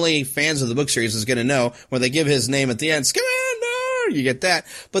 which only fans of the book series is going to know when they give his name at the end. Scamander! You get that.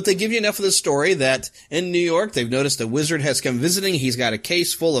 But they give you enough of the story that in New York, they've noticed a wizard has come visiting. He's got a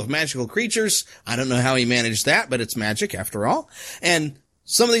case full of magical creatures. I don't know how he managed that, but it's magic after all. And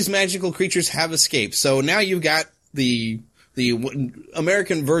some of these magical creatures have escaped. So now you've got the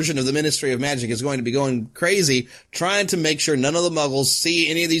American version of the Ministry of Magic is going to be going crazy, trying to make sure none of the muggles see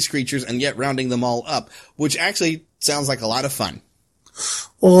any of these creatures and yet rounding them all up, which actually sounds like a lot of fun.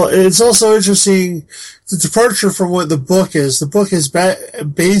 Well, it's also interesting, the departure from what the book is. The book is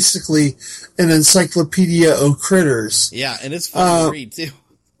basically an encyclopedia of critters. Yeah, and it's fun to read, too.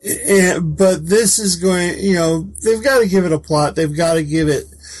 But this is going, they've got to give it a plot. They've got to give it,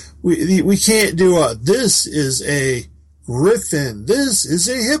 we can't do this is a griffin. This is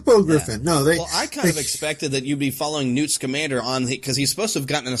a hippogriffin. Yeah. No, I kind of expected that you'd be following Newt Scamander because he's supposed to have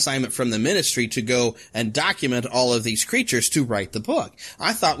gotten an assignment from the Ministry to go and document all of these creatures to write the book.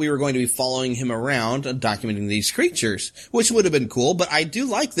 I thought we were going to be following him around and documenting these creatures, which would have been cool, but I do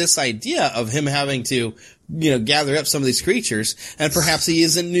like this idea of him having to, gather up some of these creatures, and perhaps he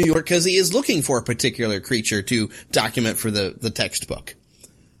is in New York because he is looking for a particular creature to document for the textbook.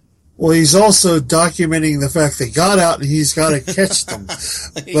 Well, he's also documenting the fact they got out and he's got to catch them.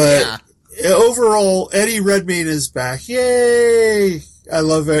 But overall, Eddie Redmayne is back. Yay! I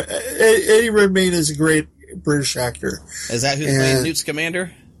love it. Eddie Redmayne is a great British actor. Is that who's playing Newt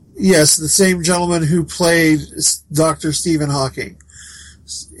Scamander? Yes, the same gentleman who played Dr. Stephen Hawking.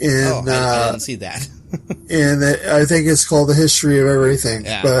 And, I didn't see that. And I think it's called The History of Everything.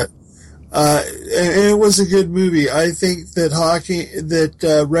 Yeah. But and it was a good movie. I think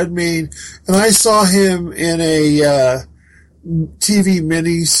that Redmayne, and I saw him in a TV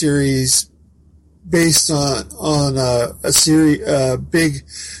miniseries based on a series,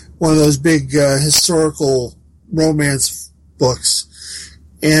 one of those big historical romance books,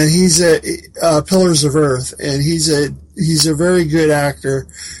 and he's Pillars of Earth, and he's a very good actor.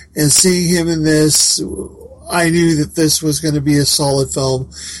 And seeing him in this, I knew that this was going to be a solid film.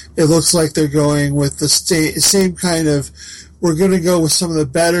 It looks like they're going with the same kind of, we're going to go with some of the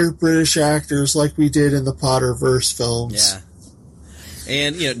better British actors like we did in the Potterverse films. Yeah.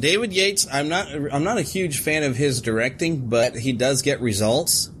 And, David Yates, I'm not a huge fan of his directing, but he does get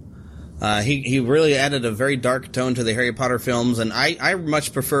results. He really added a very dark tone to the Harry Potter films, and I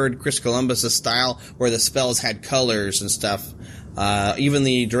much preferred Chris Columbus' style where the spells had colors and stuff. Even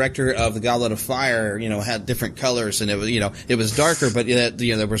the director of the Goblet of Fire, had different colors, and it was darker, but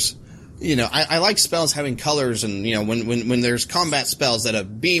there was, I like spells having colors, and when there's combat spells that a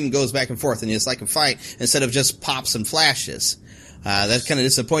beam goes back and forth and it's like a fight instead of just pops and flashes. That kind of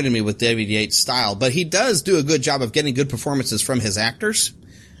disappointed me with David Yates' style, but he does do a good job of getting good performances from his actors.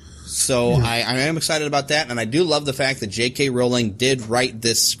 So yeah. I am excited about that, and I do love the fact that J.K. Rowling did write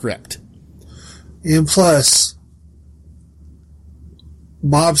this script. And plus,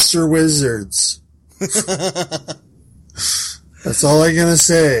 mobster wizards. That's all I'm gonna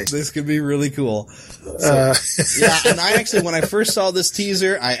say. This could be really cool. So, yeah, and I actually, when I first saw this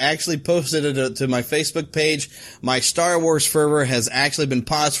teaser, I actually posted it to my Facebook page. My Star Wars fervor has actually been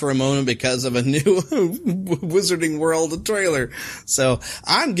paused for a moment because of a new Wizarding World trailer. So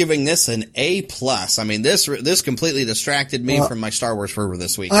I'm giving this an A+. I mean, this completely distracted me from my Star Wars fervor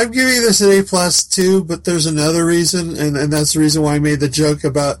this week. I'm giving this an A+ too, but there's another reason, and that's the reason why I made the joke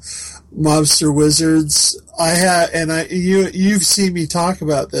about mobster wizards. You've seen me talk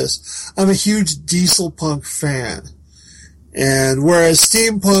about this. I'm a huge diesel punk fan. And whereas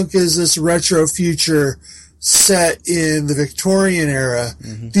steampunk is this retro future set in the Victorian era,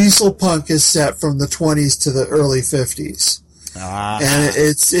 diesel punk is set from the 20s to the early 50s. And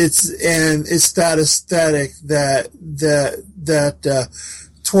it's that aesthetic that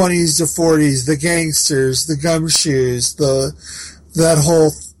 20s to 40s, the gangsters, the gumshoes, that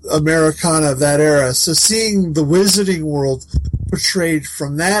whole Americana of that era. So seeing the Wizarding World portrayed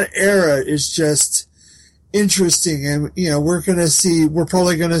from that era is just interesting. And, we're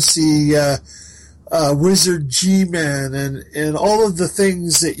probably going to see, Wizard G-Men and all of the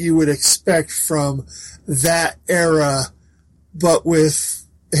things that you would expect from that era, but with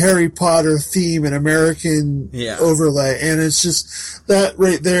Harry Potter theme and American overlay. And it's just that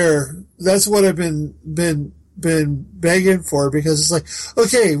right there. That's what I've been begging for, because it's like,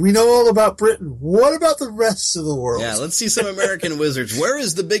 okay, we know all about Britain. What about the rest of the world? Yeah, let's see some American wizards. Where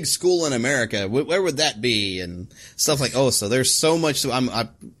is the big school in America? Where would that be? And stuff like, so there's so much. So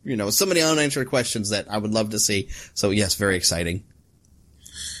many unanswered questions that I would love to see. So yes, very exciting.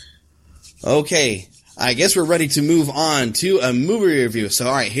 Okay. I guess we're ready to move on to a movie review. So,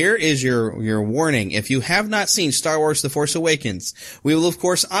 all right, here is your warning. If you have not seen Star Wars: The Force Awakens, we will, of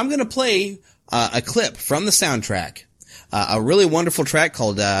course, I'm going to play a clip from the soundtrack. A really wonderful track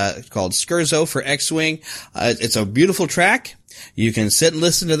called Scherzo for X-Wing. It's a beautiful track. You can sit and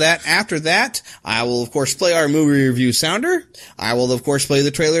listen to that. After that, I will, of course, play our movie review sounder. I will, of course, play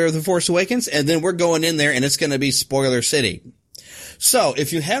the trailer of The Force Awakens, and then we're going in there, and it's going to be Spoiler City. So,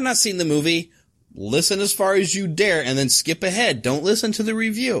 if you have not seen the movie, listen as far as you dare, and then skip ahead. Don't listen to the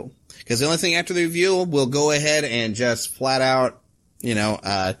review. Because the only thing after the review, we'll go ahead and just flat out,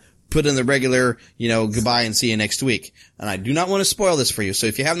 put in the regular, goodbye and see you next week. And I do not want to spoil this for you. So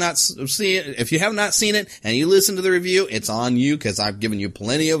if you have not seen it and you listen to the review, it's on you, because I've given you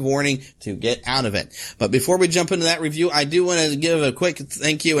plenty of warning to get out of it. But before we jump into that review, I do want to give a quick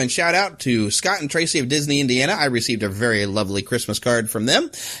thank you and shout out to Scott and Tracy of Disney, Indiana. I received a very lovely Christmas card from them.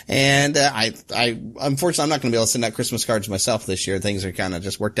 And, I unfortunately, I'm not going to be able to send out Christmas cards myself this year. Things are kind of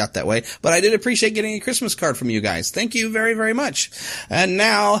just worked out that way. But I did appreciate getting a Christmas card from you guys. Thank you very, very much. And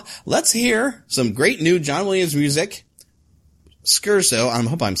now, let's hear some great new John Williams music. Scherzo, I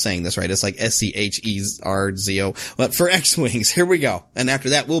hope I'm saying this right. It's like Scherzo, but for X-Wings, here we go. And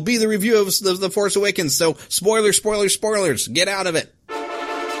after that will be the review of The Force Awakens. So spoilers, get out of it.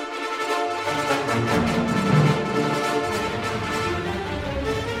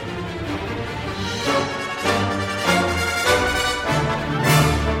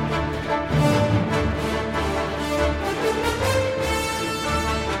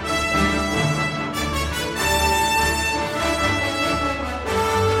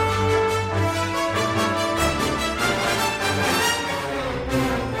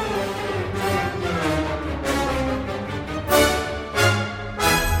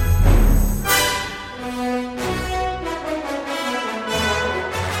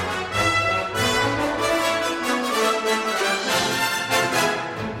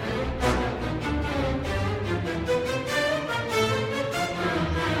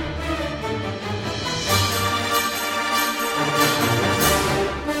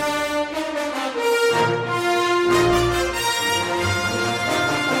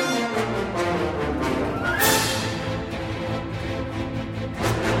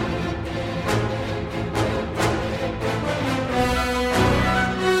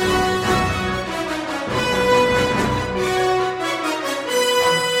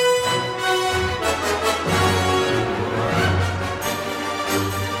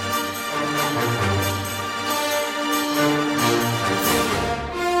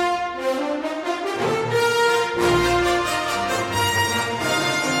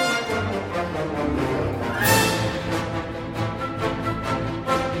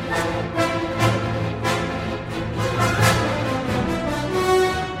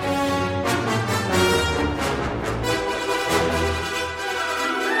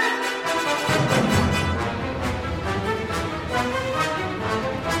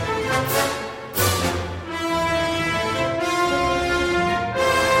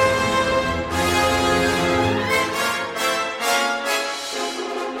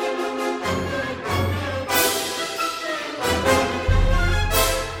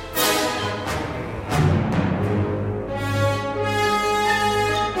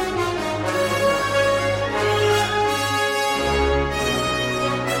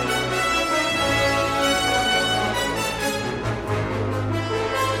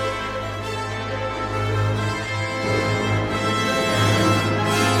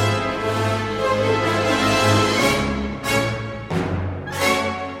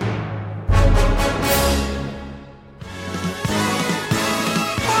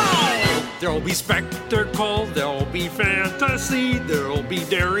 There'll be spectacle, there'll be fantasy, there'll be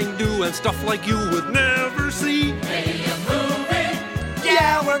daring do and stuff like you would never see. Be a movie.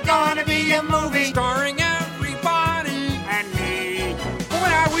 Yeah, we're gonna be a movie. Starring everybody and me. Boy,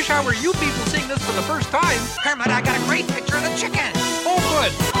 I wish I were you people seeing this for the first time. Kermit, I got a great picture of the chicken. Oh,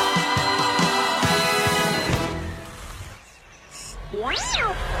 good.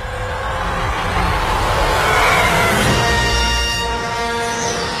 Wow.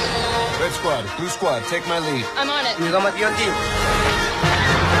 Red squad, blue squad, take my lead. I'm on it. Llegamos aquí al team.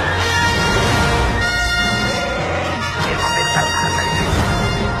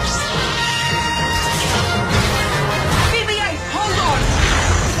 BB-8, hold on!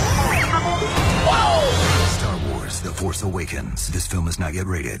 Star Wars: The Force Awakens. This film is not yet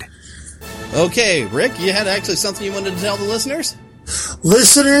rated. Okay, Rick, you had actually something you wanted to tell the listeners?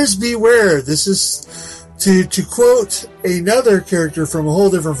 Listeners, beware. This is, to quote another character from a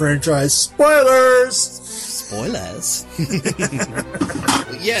whole different franchise, spoilers! Spoilers.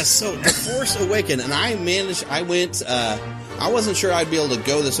 Yes, so The Force Awakens, and I wasn't sure I'd be able to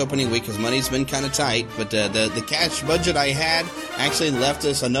go this opening week because money's been kind of tight, but the cash budget I had actually left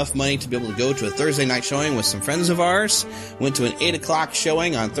us enough money to be able to go to a Thursday night showing with some friends of ours. Went to an 8 o'clock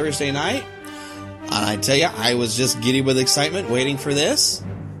showing on Thursday night. I tell you, I was just giddy with excitement waiting for this.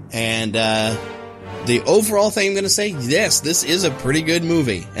 And the overall thing I'm going to say, yes, this is a pretty good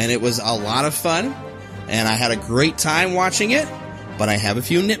movie. And it was a lot of fun. And I had a great time watching it. But I have a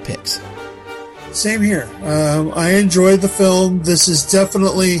few nitpicks. Same here. I enjoyed the film. This is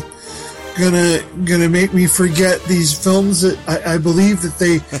definitely gonna make me forget these films that I believe that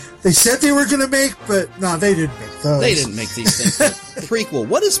they said they were gonna make, but no, they didn't make those. They didn't make these things. Prequel.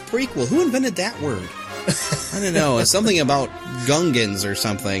 What is prequel? Who invented that word? I don't know. It's something about Gungans or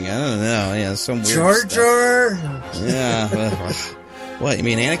something. I don't know. Yeah, some weird Jar stuff. Jar. Yeah. What, you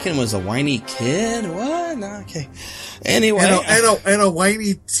mean Anakin was a whiny kid? What? No, okay. Anyway. And a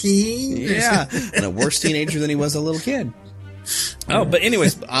whiny teen? Yeah. And a worse teenager than he was a little kid. Oh, but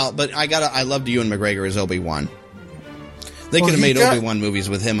anyways, I loved Ewan McGregor as Obi-Wan. They could have made Obi-Wan movies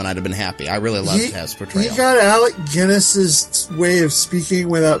with him and I'd have been happy. I really loved his portrayal. He got Alec Guinness's way of speaking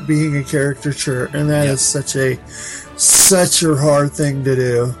without being a caricature, and that is such a hard thing to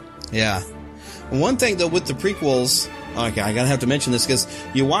do. Yeah. One thing, though, with the prequels, okay, I gotta have to mention this because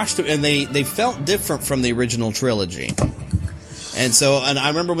you watched it and they felt different from the original trilogy. And I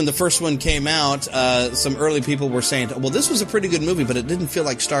remember when the first one came out, some early people were saying, well, this was a pretty good movie, but it didn't feel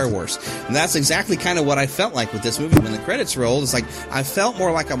like Star Wars. And that's exactly kind of what I felt like with this movie. When the credits rolled, it's like, I felt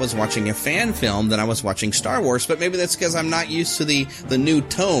more like I was watching a fan film than I was watching Star Wars, but maybe that's because I'm not used to the new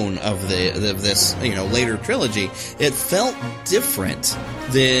tone of this, later trilogy. It felt different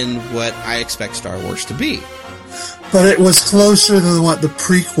than what I expect Star Wars to be. But it was closer than what the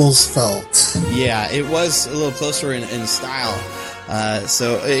prequels felt. Yeah, it was a little closer in style.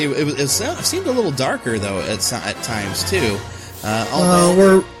 So it seemed a little darker though at times too.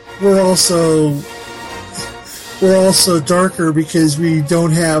 We're also darker because we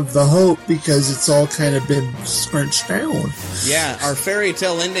don't have the hope because it's all kind of been scrunched down. Yeah, our fairy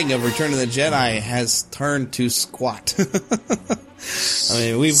tale ending of Return of the Jedi has turned to squat. I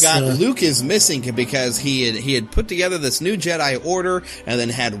mean, we've got Luke is missing because he had put together this new Jedi Order and then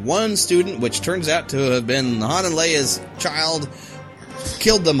had one student, which turns out to have been Han and Leia's child,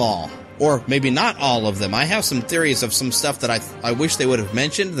 killed them all. Or maybe not all of them. I have some theories of some stuff that I wish they would have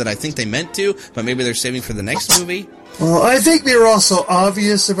mentioned that I think they meant to, but maybe they're saving for the next movie. Well, I think they were also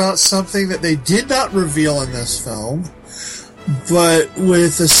obvious about something that they did not reveal in this film, but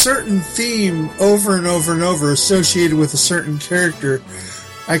with a certain theme over and over and over associated with a certain character,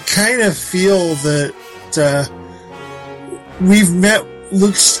 I kind of feel that we've met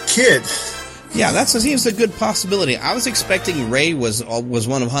Luke's kid. Yeah, that seems a good possibility. I was expecting Rey was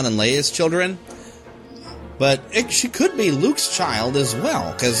one of Han and Leia's children, but she could be Luke's child as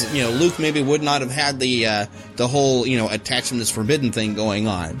well, because Luke maybe would not have had the whole attachment is forbidden thing going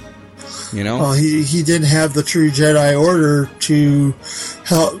on. Well, he didn't have the true Jedi Order to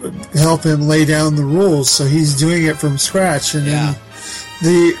help him lay down the rules, so he's doing it from scratch. And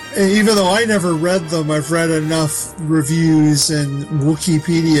even though I never read them, I've read enough reviews and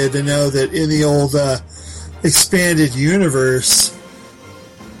Wikipedia to know that in the old expanded universe,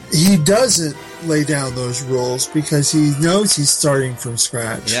 he doesn't lay down those rules because he knows he's starting from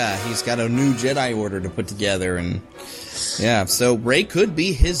scratch. Yeah, he's got a new Jedi Order to put together, and so Rey could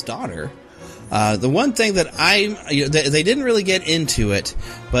be his daughter. The one thing that they didn't really get into it,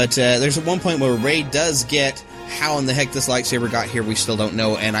 but there's at one point where Rey does get how in the heck this lightsaber got here, we still don't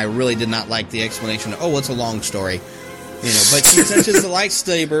know, and I really did not like the explanation. Oh, it's a long story. But she touches the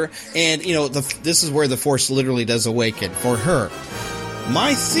lightsaber, and this is where the Force literally does awaken for her.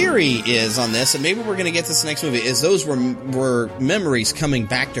 My theory is on this, and maybe we're going to get this next movie, is those were memories coming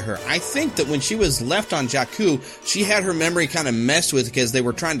back to her. I think that when she was left on Jakku, she had her memory kind of messed with because they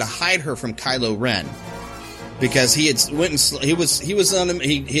were trying to hide her from Kylo Ren. Because he was on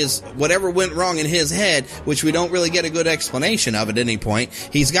his whatever went wrong in his head, which we don't really get a good explanation of at any point.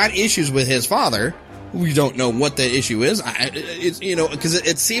 He's got issues with his father. We don't know what the issue is. Because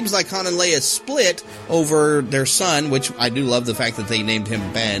it seems like Han and Leia split over their son, which I do love the fact that they named him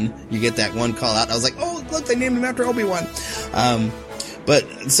Ben. You get that one call out. I was like, oh, look, they named him after Obi-Wan.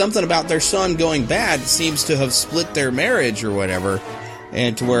 But something about their son going bad seems to have split their marriage or whatever.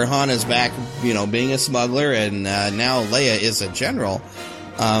 And to where Han is back, being a smuggler, and now Leia is a general.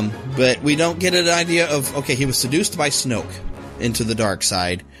 But we don't get an idea of, okay, he was seduced by Snoke into the dark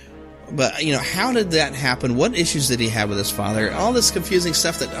side. But, how did that happen? What issues did he have with his father? All this confusing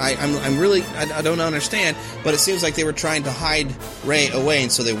stuff that I don't understand, but it seems like they were trying to hide Rey away,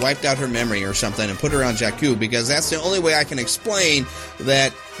 and so they wiped out her memory or something and put her on Jakku, because that's the only way I can explain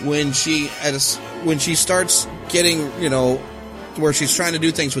that when she starts getting, where she's trying to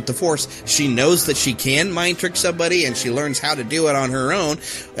do things with the Force, she knows that she can mind trick somebody, and she learns how to do it on her own,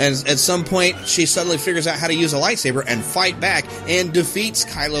 and at some point she suddenly figures out how to use a lightsaber and fight back and defeats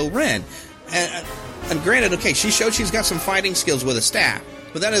Kylo Ren. And granted, okay, she showed she's got some fighting skills with a staff,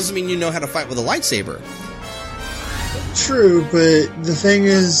 but that doesn't mean you know how to fight with a lightsaber. True, but the thing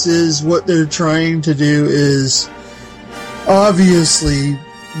is what they're trying to do is, obviously,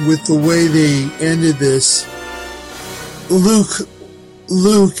 with the way they ended this, Luke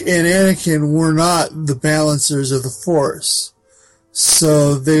and Anakin were not the balancers of the Force.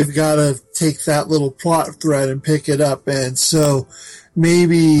 So they've got to take that little plot thread and pick it up. And so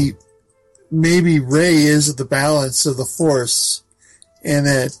maybe Rey is the balance of the Force, and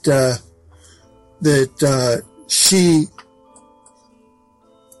that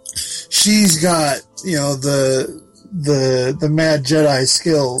she's got, the Mad Jedi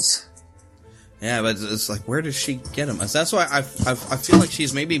skills. Yeah, but it's like, where does she get them? That's why I feel like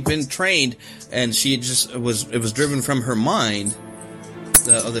she's maybe been trained, and she just it was driven from her mind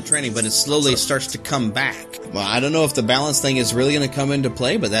of the training, but it slowly starts to come back. Well, I don't know if the balance thing is really going to come into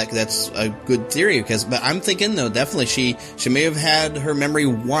play, but that's a good theory. But I'm thinking though, definitely she may have had her memory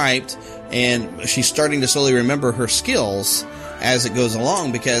wiped, and she's starting to slowly remember her skills as it goes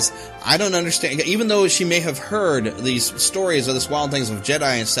along, because I don't understand, even though she may have heard these stories of this Wild Things of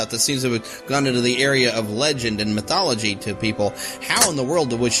Jedi and stuff that seems to have gone into the area of legend and mythology to people, how in the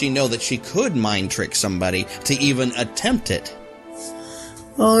world would she know that she could mind trick somebody to even attempt it?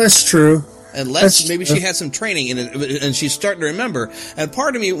 Oh, that's true. Unless maybe she had some training and she's starting to remember. And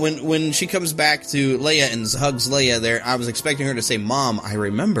part of me, when she comes back to Leia and hugs Leia there, I was expecting her to say, "Mom, I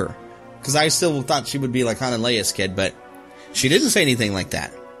remember." Because I still thought she would be like Han and Leia's kid, but she didn't say anything like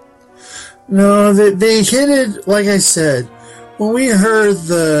that. No, they hinted, like I said, when we heard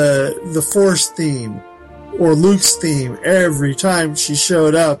the Force theme or Luke's theme every time she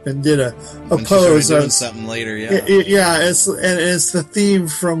showed up and did a pose. Doing something later, yeah. It's the theme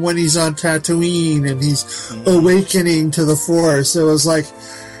from when he's on Tatooine and he's awakening to the Force. It was like,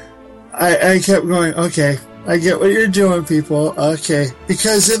 I kept going, okay, I get what you're doing, people. Okay,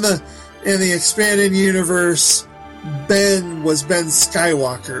 because in the expanded universe, Ben was Ben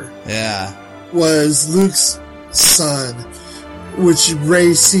Skywalker. Yeah. Was Luke's son, which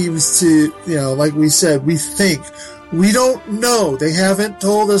Rey seems to, like we said, we think. We don't know. They haven't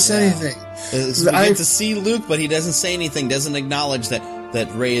told us anything. We get to see Luke, but he doesn't say anything, doesn't acknowledge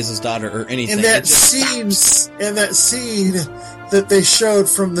that Rey is his daughter or anything. And that scene that they showed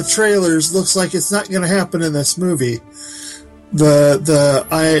from the trailers looks like it's not going to happen in this movie.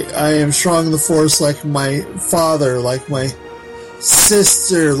 I am strong in the Force like my father, like my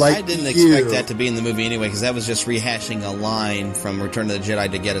sister, like I didn't expect that to be in the movie anyway, because that was just rehashing a line from Return of the Jedi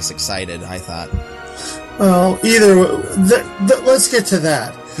to get us excited, I thought. Well, let's get to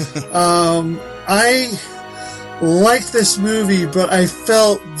that. I like this movie, but I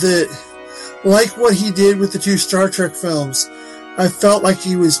felt that, like what he did with the 2 Star Trek films, I felt like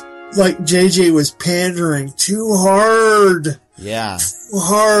JJ was pandering too hard. Yeah. Too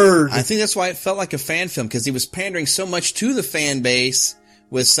hard. I think that's why it felt like a fan film, because he was pandering so much to the fan base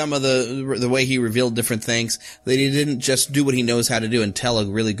with some of the way he revealed different things that he didn't just do what he knows how to do and tell a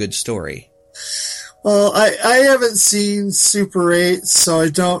really good story. Well, I haven't seen Super 8, so I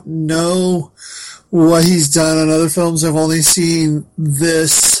don't know what he's done on other films. I've only seen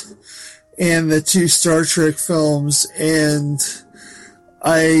this and the 2 Star Trek films, and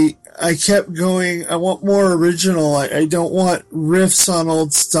I kept going. I want more original. I don't want riffs on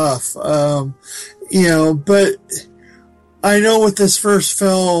old stuff. But I know with this first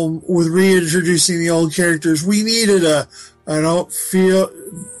film, with reintroducing the old characters, we needed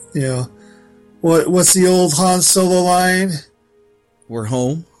what's the old Han Solo line? We're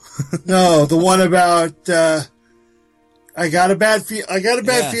home. No, the one about, I got a bad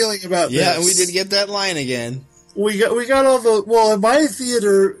feeling about this. Yeah, we did get that line again. We got all the, well, in my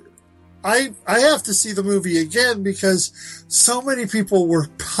theater, I have to see the movie again because so many people were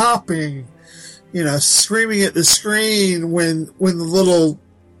popping, screaming at the screen when the little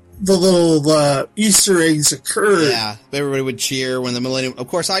Easter eggs occurred. Yeah, everybody would cheer when the Millennium. Of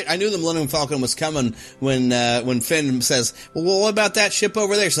course, I knew the Millennium Falcon was coming when Finn says, "Well, what about that ship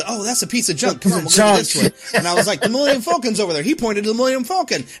over there?" She said, "Oh, that's a piece of junk. Come on, we'll go this way." And I was like, "The Millennium Falcon's over there." He pointed to the Millennium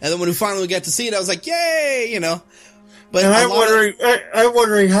Falcon, and then when we finally got to see it, I was like, "Yay!" But and I'm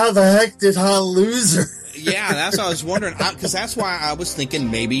wondering how the heck did Han lose her? Yeah, that's what I was wondering, because that's why I was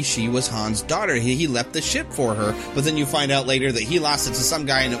thinking maybe she was Han's daughter. He left the ship for her, but then you find out later that he lost it to some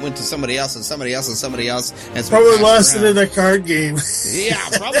guy and it went to somebody else and somebody else and somebody else. And it's probably lost it in a card game. Yeah,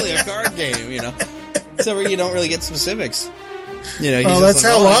 probably a card game, So you don't really get specifics. That's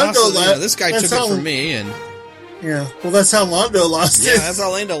how Londo lost it. This guy took it from me, and yeah, well, that's how Lando lost it. Yeah, that's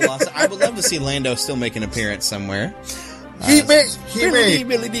how Lando lost it. I would love to see Lando still make an appearance somewhere. He may.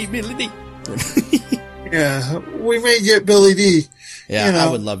 Billy D. Yeah, we may get Billy D. Yeah,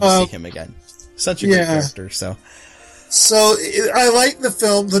 I would love to see him again. Such a good character, So, I like the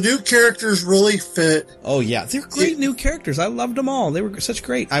film. The new characters really fit. Oh, yeah. They're great new characters. I loved them all. They were such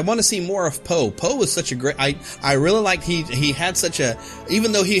great. I want to see more of Poe. Poe was such a great... I really liked he had such a...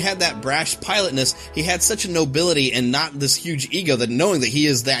 Even though he had that brash pilotness, he had such a nobility and not this huge ego that knowing that he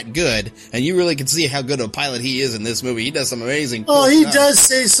is that good, and you really can see how good of a pilot he is in this movie. He does some amazing cool stuff. Does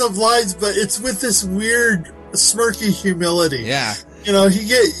say some lines, but it's with this weird, smirky humility. Yeah.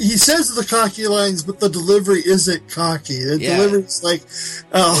 He says the cocky lines, but the delivery isn't cocky. The delivery's like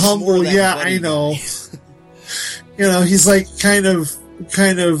humble. Yeah, I know. He's like kind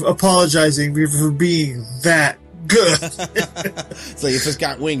of apologizing for being that good. It's like, if it's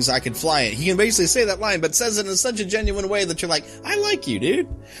got wings, I can fly it. He can basically say that line, but says it in such a genuine way that you're like, I like you, dude.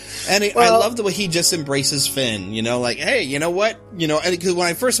 And I love the way he just embraces Finn, like, hey, you know what? And because when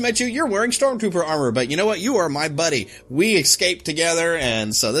I first met you, you're wearing Stormtrooper armor, but you know what? You are my buddy. We escaped together,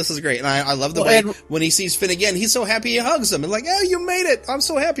 and so this is great. And I love the way when he sees Finn again, he's so happy he hugs him and like, oh, you made it. I'm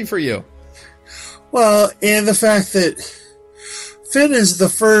so happy for you. Well, and the fact that Finn is the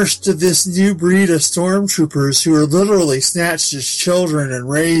first of this new breed of stormtroopers who are literally snatched as children and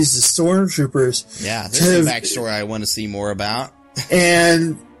raised as stormtroopers. Yeah, there's a backstory I want to see more about.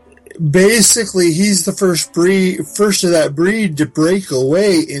 And basically, he's the first of that breed to break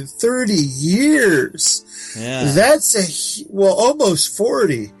away in 30 years. Yeah. That's almost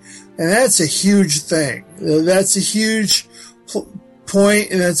 40. And that's a huge thing. That's a huge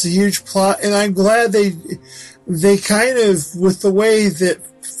point, and that's a huge plot. And I'm glad they kind of, with the way that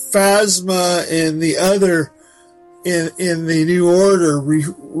Phasma and the other in the New Order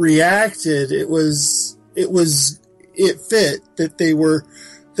reacted, it fit that they were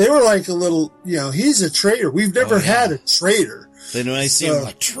like a little, he's a traitor. We've never had a traitor. Then when I see him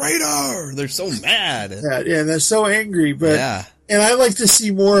like, traitor! They're so mad. Yeah, they're so angry. But and I like to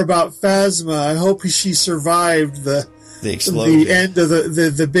see more about Phasma. I hope she survived the explosion, the end of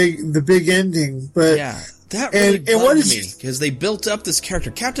the big ending. But yeah. That really bugged me, because they built up this character.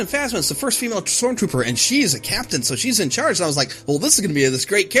 Captain Phasma is the first female stormtrooper, and she's a captain, so she's in charge. And I was like, well, this is going to be this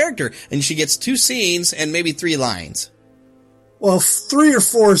great character. And she gets 2 scenes and maybe 3 lines. Well, 3 or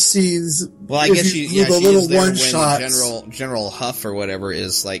 4 scenes. Well, I guess she is there when one General Huff or whatever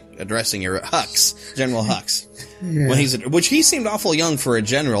is like addressing her. General Hux. Yeah. Which he seemed awful young for a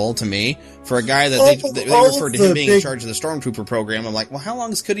general to me, for a guy that they referred to him being in charge of the Stormtrooper program. I'm like, well, how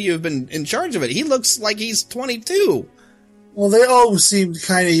long could he have been in charge of it? He looks like he's 22. Well, they all seemed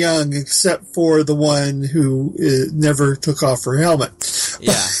kind of young, except for the one who never took off her helmet.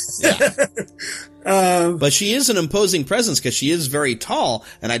 Yeah. But she is an imposing presence because she is very tall,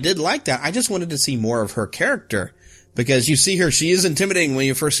 and I did like that. I just wanted to see more of her character. Because you see her, she is intimidating when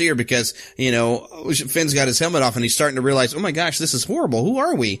you first see her because, Finn's got his helmet off and he's starting to realize, oh my gosh, this is horrible. Who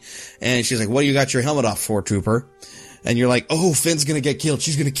are we? And she's like, what do you got your helmet off for, Trooper? And you're like, oh, Finn's gonna get killed.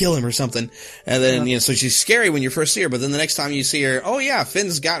 She's gonna kill him or something. And then, so she's scary when you first see her, but then the next time you see her, oh yeah,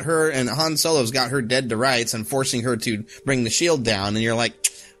 Finn's got her and Han Solo's got her dead to rights and forcing her to bring the shield down. And you're like,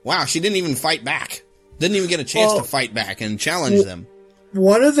 wow, she didn't even fight back. Didn't even get a chance to fight back and challenge them.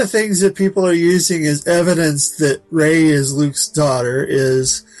 one of the things that people are using as evidence that Rey is Luke's daughter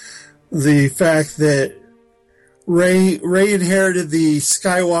is the fact that Rey inherited the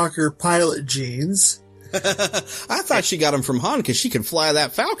Skywalker pilot genes. I thought she got them from Han because she could fly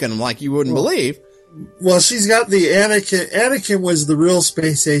that Falcon like you wouldn't believe. Well, she's got the Anakin. Anakin was the real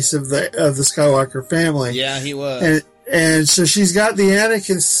space ace of the Skywalker family. Yeah, he was. And so she's got the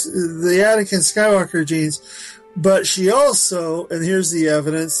Anakin Skywalker genes, but she also, and here's the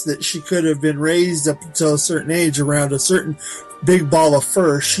evidence that she could have been raised up until a certain age around a certain big ball of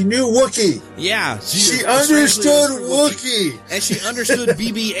fur. She knew Wookiee. Yeah, she understood Wookiee, and she understood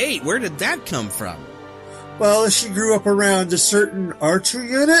BB-8. Where did that come from? Well, she grew up around a certain R2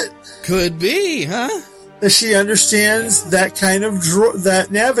 unit. Could be, huh? She understands that kind of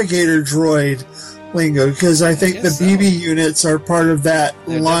that navigator droid lingo, because I think the BB units are part of that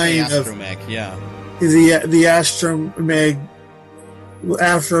line of yeah. The Astronag.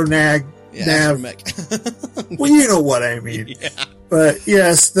 Yeah, well, you know what I mean. Yeah. But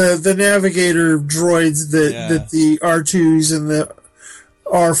yes, the navigator droids that the R2s and the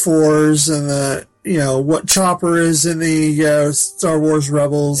R4s and the what Chopper is in the Star Wars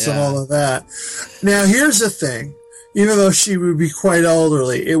Rebels and all of that. Now, here's the thing. Even though she would be quite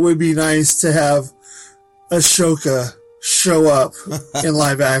elderly, it would be nice to have Ahsoka show up in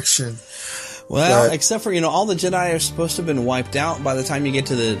live action. Well, except for, all the Jedi are supposed to have been wiped out by the time you get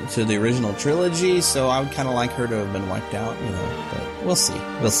to the original trilogy, so I would kind of like her to have been wiped out, but we'll see.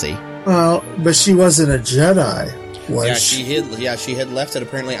 We'll see. Well, but she wasn't a Jedi. She had left it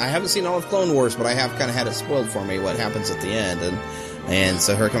apparently. I haven't seen all of Clone Wars, but I have kind of had it spoiled for me what happens at the end, and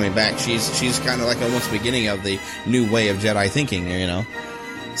so her coming back, she's kind of like almost the beginning of the new way of Jedi thinking,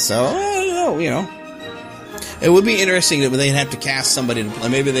 So I don't know, it would be interesting that they'd have to cast somebody to play.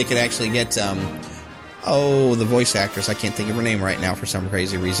 Maybe they could actually get the voice actress. I can't think of her name right now for some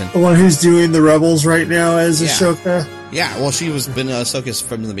crazy reason. The one who's doing the Rebels right now as Ahsoka. Yeah, well, she was been Ahsoka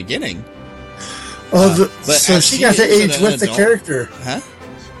from the beginning. So she got to age with the character. Huh?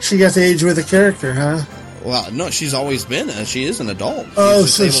 She got to age with the character, huh? Well, no, she's always been. She is an adult.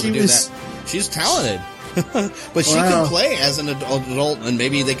 She's talented. But she can play as an adult, and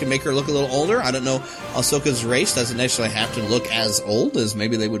maybe they can make her look a little older. I don't know. Ahsoka's race doesn't necessarily have to look as old as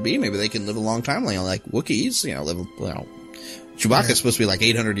maybe they would be. Maybe they can live a long time, like Wookiees. Chewbacca's supposed to be like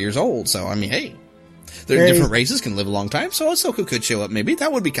 800 years old. So I mean, hey, different races can live a long time. So Ahsoka could show up. Maybe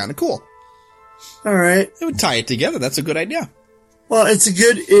that would be kind of cool. All right, it would tie it together. That's a good idea. Well, it's a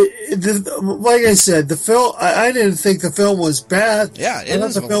good. Like I said, the film. I didn't think the film was bad. Yeah, I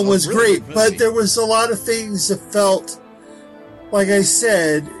thought the film was really great, but there was a lot of things that felt. Like I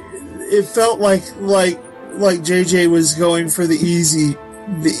said, it felt like JJ was going for the easy,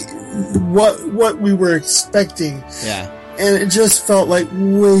 what we were expecting. Yeah. And it just felt like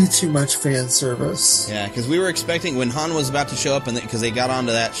way too much fan service. Yeah, because we were expecting when Han was about to show up, because they got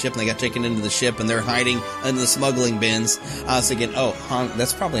onto that ship and they got taken into the ship and they're hiding in the smuggling bins. I was thinking, Han,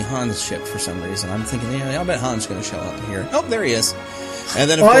 that's probably Han's ship for some reason. I'm thinking, I'll bet Han's going to show up here. Oh, there he is. And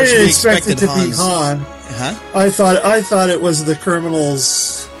then of course I didn't we expect it to Han's... be Han. Huh? I thought it was the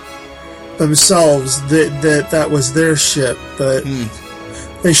criminals themselves that was their ship, but.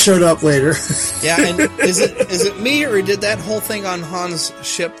 They showed up later. Yeah, and is it me, or did that whole thing on Han's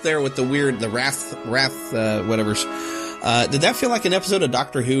ship there with the Wrath, whatever's, did that feel like an episode of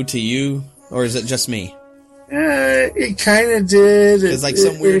Doctor Who to you, or is it just me? It kind of did. It's like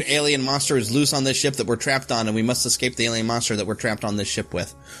some weird alien monster is loose on this ship that we're trapped on, and we must escape the alien monster that we're trapped on this ship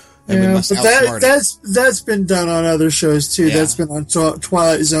with. And we must outsmart it. That's been done on other shows too. Yeah. That's been on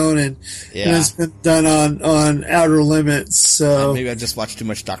Twilight Zone, and it's been done on Outer Limits. So maybe I just watched too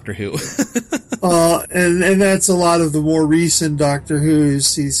much Doctor Who. and that's a lot of the more recent Doctor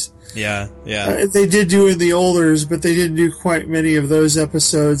Who's. They did do in the olders, but they didn't do quite many of those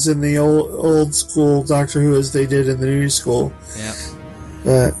episodes in the old school Doctor Who as they did in the new school. Yeah.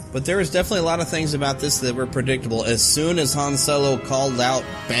 But there was definitely a lot of things about this that were predictable. As soon as Han Solo called out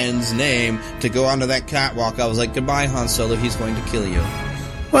Ben's name to go onto that catwalk, I was like, goodbye, Han Solo, he's going to kill you.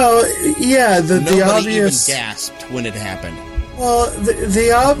 Well, yeah, Nobody the obvious... even gasped when it happened. Well,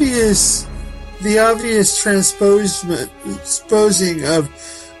 the obvious transposing of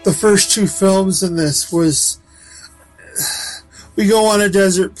the first two films in this was... We go on a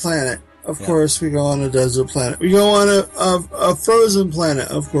desert planet. Of course, we go on a desert planet. We go on a frozen planet.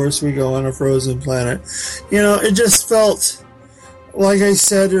 Of course, we go on a frozen planet. It just felt, like I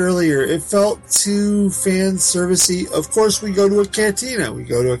said earlier, it felt too fan servicey. Of course, we go to a cantina.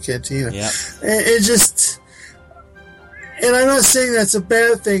 Yeah. It just, And I'm not saying that's a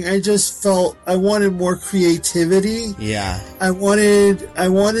bad thing. I just felt I wanted more creativity. Yeah. I wanted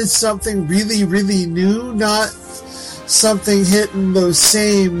something really, really new, not something hitting those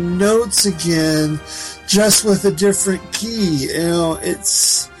same notes again, just with a different key. You know, it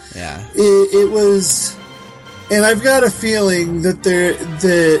was, and I've got a feeling that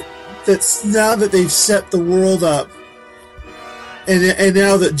that's now that they've set the world up, and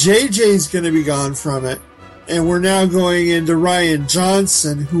now that JJ's going to be gone from it, and we're now going into Rian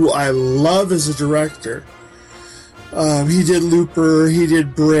Johnson, who I love as a director. He did Looper, he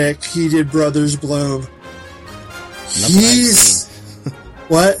did Brick, he did Brothers Bloom. He's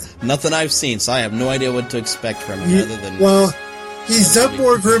what? Nothing I've seen, so I have no idea what to expect from him other than. Well, he's done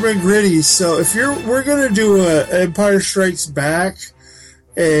more grim and gritty. So if we're gonna do a Empire Strikes Back,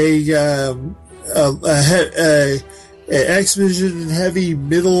 a X-Vision heavy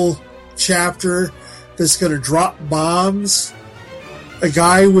middle chapter that's gonna drop bombs, a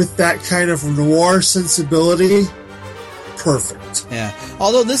guy with that kind of noir sensibility, perfect. Yeah.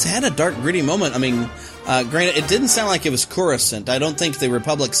 Although this had a dark, gritty moment. I mean. Granted, it didn't sound like it was Coruscant. I don't think the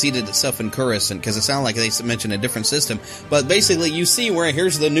Republic seated itself in Coruscant because it sounded like they mentioned a different system. But basically, you see where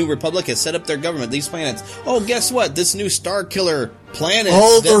here's the new Republic has set up their government. These planets. Oh, guess what? This new Star Killer planet.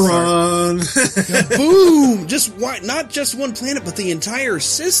 Alderaan. Boom! Not just one planet, but the entire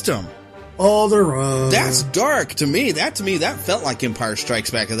system. Alderaan. That's dark to me. That felt like Empire Strikes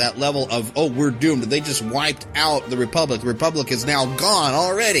Back at that level of, oh, we're doomed. They just wiped out the Republic. The Republic is now gone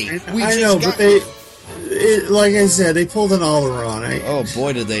already. Like I said, they pulled an Alderaan. Oh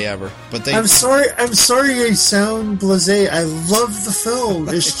boy, did they ever! But I'm sorry I sound blasé. I love the film.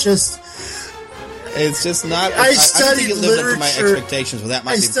 It's just not. I studied literature. It lived up to my expectations, but that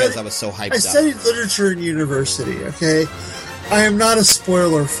might be because I was so hyped up. I studied literature in university. Okay, I am not a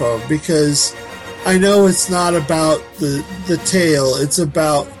spoiler phone because I know it's not about the tale. It's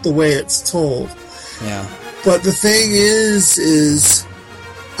about the way it's told. Yeah. But the thing is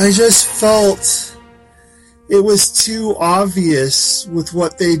I just felt it was too obvious with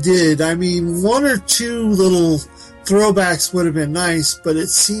what they did. I mean, one or two little throwbacks would have been nice, but it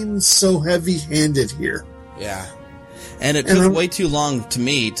seemed so heavy-handed here. Yeah. And it took way too long to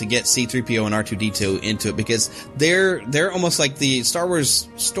me to get C-3PO and R2-D2 into it because they're almost like the Star Wars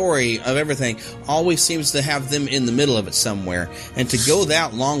story of everything always seems to have them in the middle of it somewhere. And to go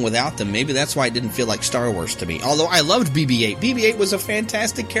that long without them, maybe that's why it didn't feel like Star Wars to me. Although I loved BB-8. BB-8 was a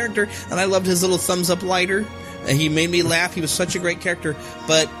fantastic character, and I loved his little thumbs-up lighter. And he made me laugh. He was such a great character.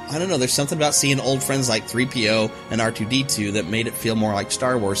 But, I don't know, there's something about seeing old friends like 3PO and R2-D2 that made it feel more like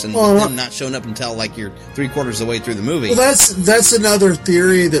Star Wars. And them not showing up until, like, you're 3/4 of the way through the movie. Well, that's another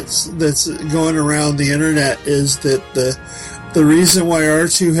theory that's going around the internet is that the reason why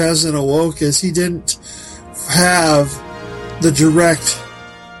R2 hasn't awoke is he didn't have the direct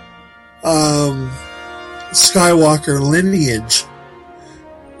Skywalker lineage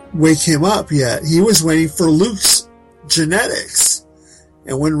wake him up yet. He was waiting for Luke's genetics.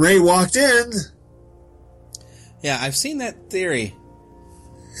 And when Rey walked in... Yeah, I've seen that theory.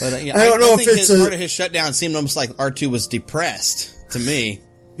 But I don't know if it's part of his shutdown seemed almost like R2 was depressed to me.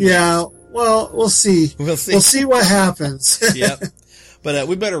 Yeah, well, we'll see. We'll see what happens. Yep. But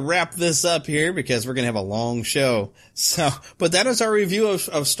we better wrap this up here because we're going to have a long show. But that is our review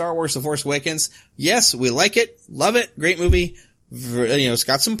of Star Wars The Force Awakens. Yes, we like it. Love it. Great movie. It's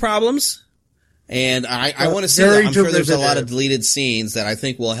got some problems, and I want to see that. I'm sure there's a lot of deleted scenes that I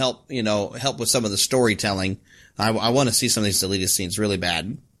think will help with some of the storytelling. I want to see some of these deleted scenes really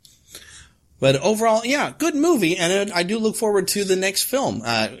bad. But overall, yeah, good movie, and I do look forward to the next film,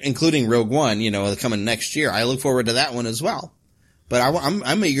 including Rogue One, coming next year. I look forward to that one as well. But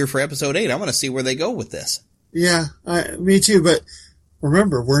I'm eager for Episode 8. I want to see where they go with this. Yeah, me too, but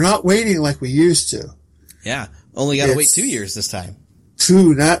remember, we're not waiting like we used to. Yeah. Only got to wait 2 years this time.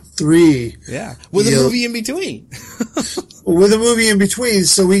 2, not 3. Yeah. With a movie in between. With a movie in between,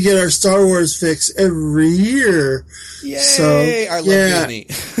 so we get our Star Wars fix every year. Yay! So, I love Disney.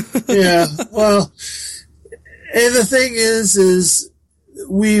 Yeah. Well, and the thing is as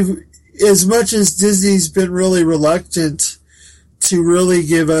much as Disney's been really reluctant to really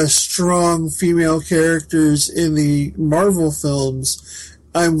give us strong female characters in the Marvel films,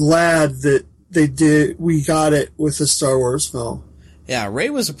 I'm glad that we got it with the Star Wars film. Yeah, Rey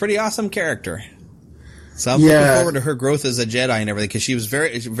was a pretty awesome character. So I'm looking forward to her growth as a Jedi and everything, because she was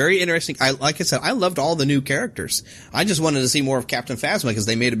very, very interesting. Like I said, I loved all the new characters. I just wanted to see more of Captain Phasma because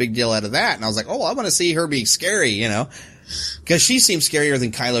they made a big deal out of that. And I was like, oh, I want to see her be scary, because she seemed scarier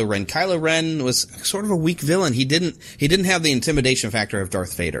than Kylo Ren. Kylo Ren was sort of a weak villain. He didn't have the intimidation factor of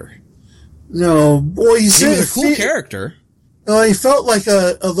Darth Vader. No, boy, he was a cool character. Well, he felt like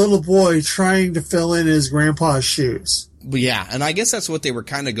a little boy trying to fill in his grandpa's shoes. Yeah, and I guess that's what they were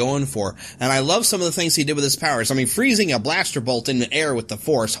kind of going for. And I love some of the things he did with his powers. I mean, freezing a blaster bolt in the air with the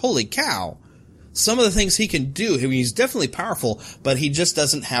Force. Holy cow. Some of the things he can do. I mean, he's definitely powerful, but he just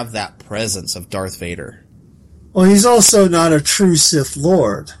doesn't have that presence of Darth Vader. Well, he's also not a true Sith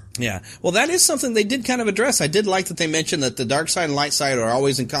Lord. Yeah. Well, that is something they did kind of address. I did like that they mentioned that the dark side and light side are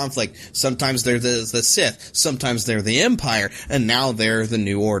always in conflict. Sometimes they're the Sith, sometimes they're the Empire, and now they're the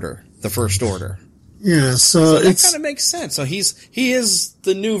New Order, the First Order. Yeah, so that kind of makes sense. So he is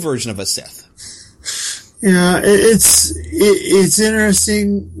the new version of a Sith. Yeah, it's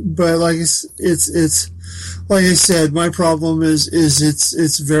interesting, but it's like I said, my problem is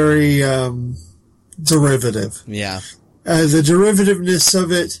it's very derivative. Yeah. The derivativeness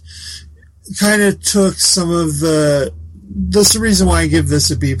of it kind of took some of that's the reason why I give this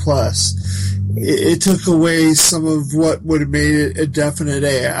a B+. It took away some of what would have made it a definite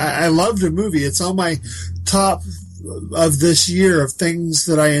A. I loved the movie. It's on my top of this year of things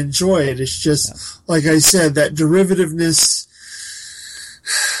that I enjoyed. It's just, like I said, that derivativeness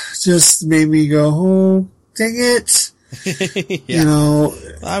just made me go, oh, dang it. Yeah. You know.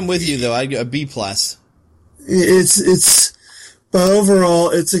 I'm with you, though. I a B+. But overall,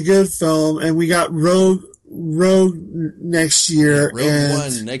 it's a good film, and we got Rogue next year. Rogue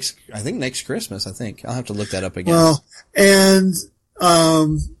One next Christmas, I think. I'll have to look that up again. Well, and,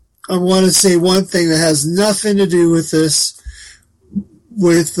 I want to say one thing that has nothing to do with this,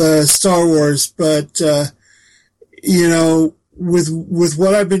 with, Star Wars, but, you know, with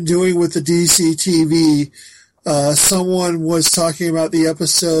what I've been doing with the DC TV, someone was talking about the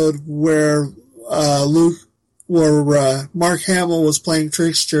episode where, Mark Hamill was playing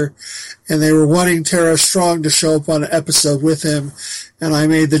Trickster, and they were wanting Tara Strong to show up on an episode with him, and I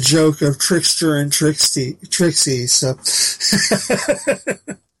made the joke of Trickster and Trixie, so.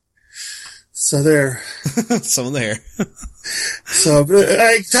 So there. So there. So,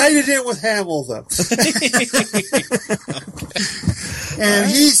 I tied it in with Hamill, though. And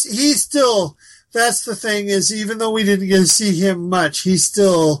he's still, that's the thing is, even though we didn't get to see him much, he's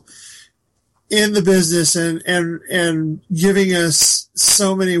still in the business and giving us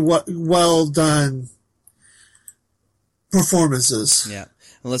so many well done performances. Yeah.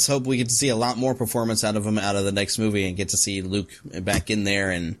 And let's hope we get to see a lot more performance out of him out of the next movie and get to see Luke back in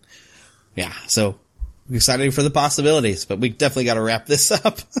there. And yeah, so I'm excited for the possibilities, but we definitely got to wrap this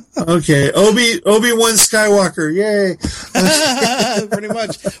up. Okay. Obi-Wan Skywalker. Yay. Pretty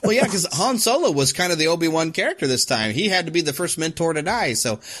much. Well, yeah, because Han Solo was kind of the Obi-Wan character this time. He had to be the first mentor to die.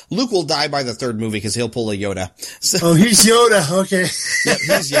 So Luke will die by the third movie because he'll pull a Yoda. So, oh, he's Yoda. Okay. Yep,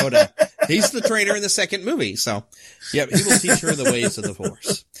 he's Yoda. He's the trainer in the second movie. So, yep, he will teach her the ways of the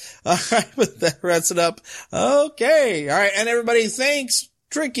Force. All right, but that wraps it up. Okay. All right. And everybody, thanks,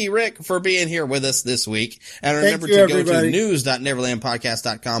 Tricky Rick, for being here with us this week. And remember to go to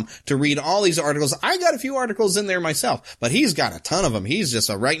news.neverlandpodcast.com to read all these articles. I got a few articles in there myself, but he's got a ton of them. He's just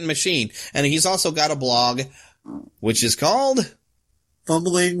a writing machine. And he's also got a blog, which is called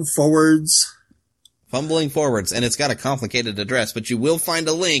Fumbling Forwards. Fumbling Forwards. And it's got a complicated address, but you will find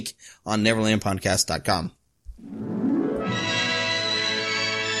a link on neverlandpodcast.com.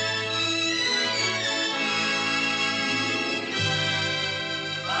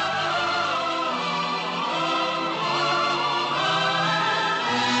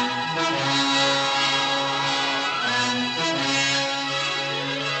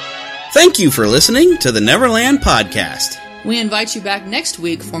 Thank you for listening to the Neverland Podcast. We invite you back next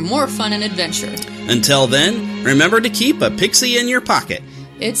week for more fun and adventure. Until then, remember to keep a pixie in your pocket.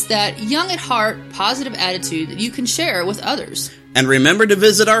 It's that young at heart, positive attitude that you can share with others. And remember to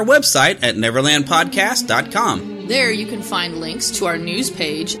visit our website at neverlandpodcast.com. There you can find links to our news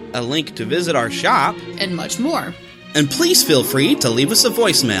page, a link to visit our shop, and much more. And please feel free to leave us a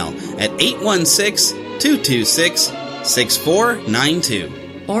voicemail at 816-226-6492.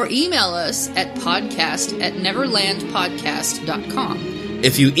 Or email us at podcast@neverlandpodcast.com.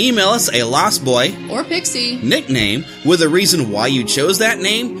 If you email us a Lost Boy or Pixie nickname with a reason why you chose that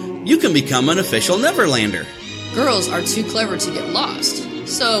name, you can become an official Neverlander. Girls are too clever to get lost,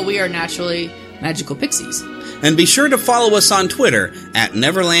 so we are naturally magical pixies. And be sure to follow us on Twitter at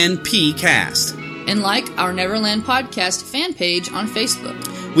NeverlandPcast. And like our Neverland Podcast fan page on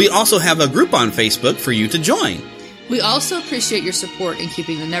Facebook. We also have a group on Facebook for you to join. We also appreciate your support in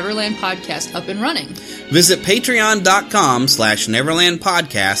keeping the Neverland Podcast up and running. Visit patreon.com/Neverland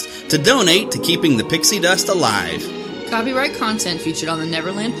Podcast to donate to keeping the pixie dust alive. Copyright content featured on the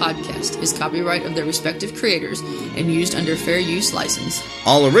Neverland Podcast is copyright of their respective creators and used under fair use license.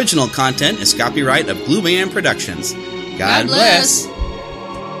 All original content is copyright of Blue Man Productions. God bless.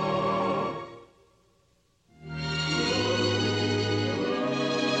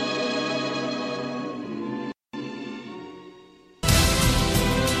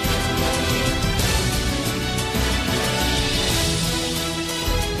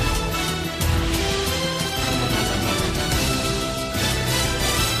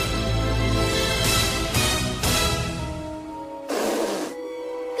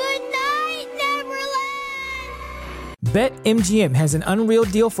 BetMGM has an unreal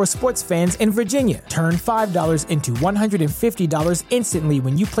deal for sports fans in Virginia. Turn $5 into $150 instantly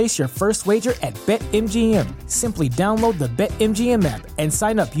when you place your first wager at BetMGM. Simply download the BetMGM app and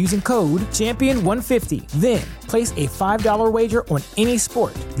sign up using code Champion150. Then, place a $5 wager on any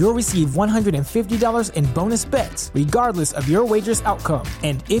sport. You'll receive $150 in bonus bets, regardless of your wager's outcome.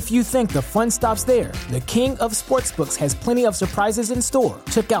 And if you think the fun stops there, the king of sportsbooks has plenty of surprises in store.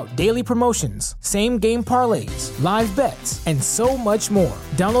 Check out daily promotions, same-game parlays, live bets, and so much more.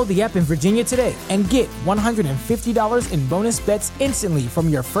 Download the app in Virginia today and get $150 in bonus bets instantly from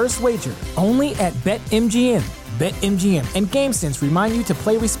your first wager. Only at BetMGM. BetMGM and GameSense remind you to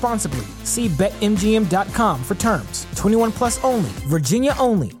play responsibly. See BetMGM.com for terms. 21 plus only. Virginia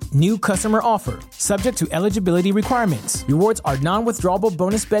only. New customer offer. Subject to eligibility requirements. Rewards are non-withdrawable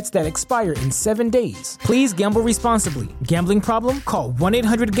bonus bets that expire in 7 days. Please gamble responsibly. Gambling problem? Call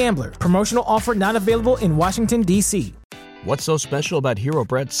 1-800-GAMBLER. Promotional offer not available in Washington, D.C. What's so special about Hero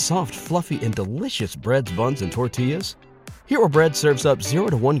Bread's soft, fluffy, and delicious breads, buns, and tortillas? Hero Bread serves up 0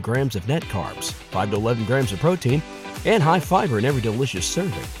 to 1 grams of net carbs, 5 to 11 grams of protein, and high fiber in every delicious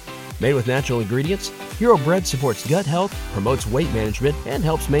serving. Made with natural ingredients, Hero Bread supports gut health, promotes weight management, and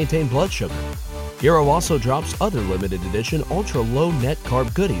helps maintain blood sugar. Hero also drops other limited edition ultra-low net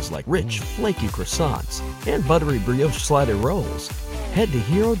carb goodies like rich, flaky croissants and buttery brioche slider rolls. Head to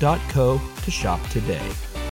hero.co to shop today.